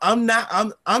I'm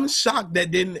not. I'm shocked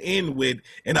that didn't end with.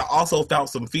 And I also found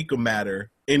some fecal matter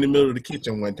in the middle of the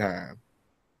kitchen one time.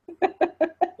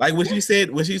 Like when she said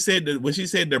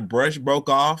the brush broke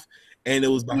off and it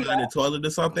was behind the toilet or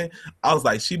something. I was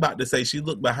like, she about to say she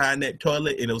looked behind that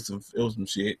toilet and it was some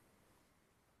shit.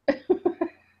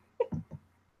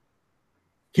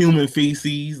 Human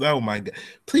feces. Oh my god!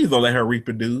 Please don't let her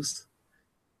reproduce.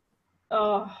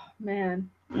 Oh man.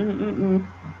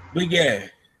 But yeah,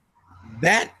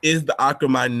 that is the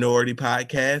Awkward Minority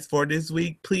podcast for this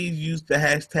week. Please use the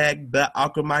hashtag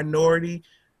 #TheAwkwardMinority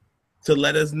to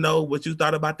let us know what you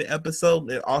thought about the episode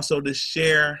and also to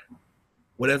share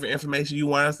whatever information you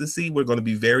want us to see. We're going to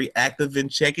be very active in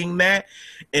checking that.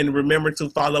 And remember to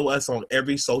follow us on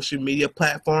every social media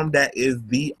platform. That is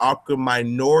The Awkward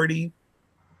Minority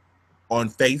on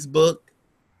Facebook,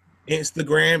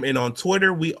 Instagram, and on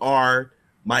Twitter. We are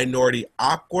Minority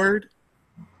Awkward.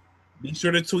 Be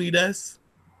sure to tweet us,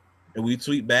 and we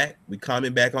tweet back. We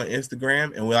comment back on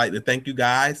Instagram, and we like to thank you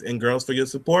guys and girls for your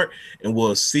support, and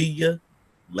we'll see you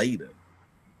later.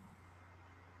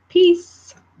 Peace.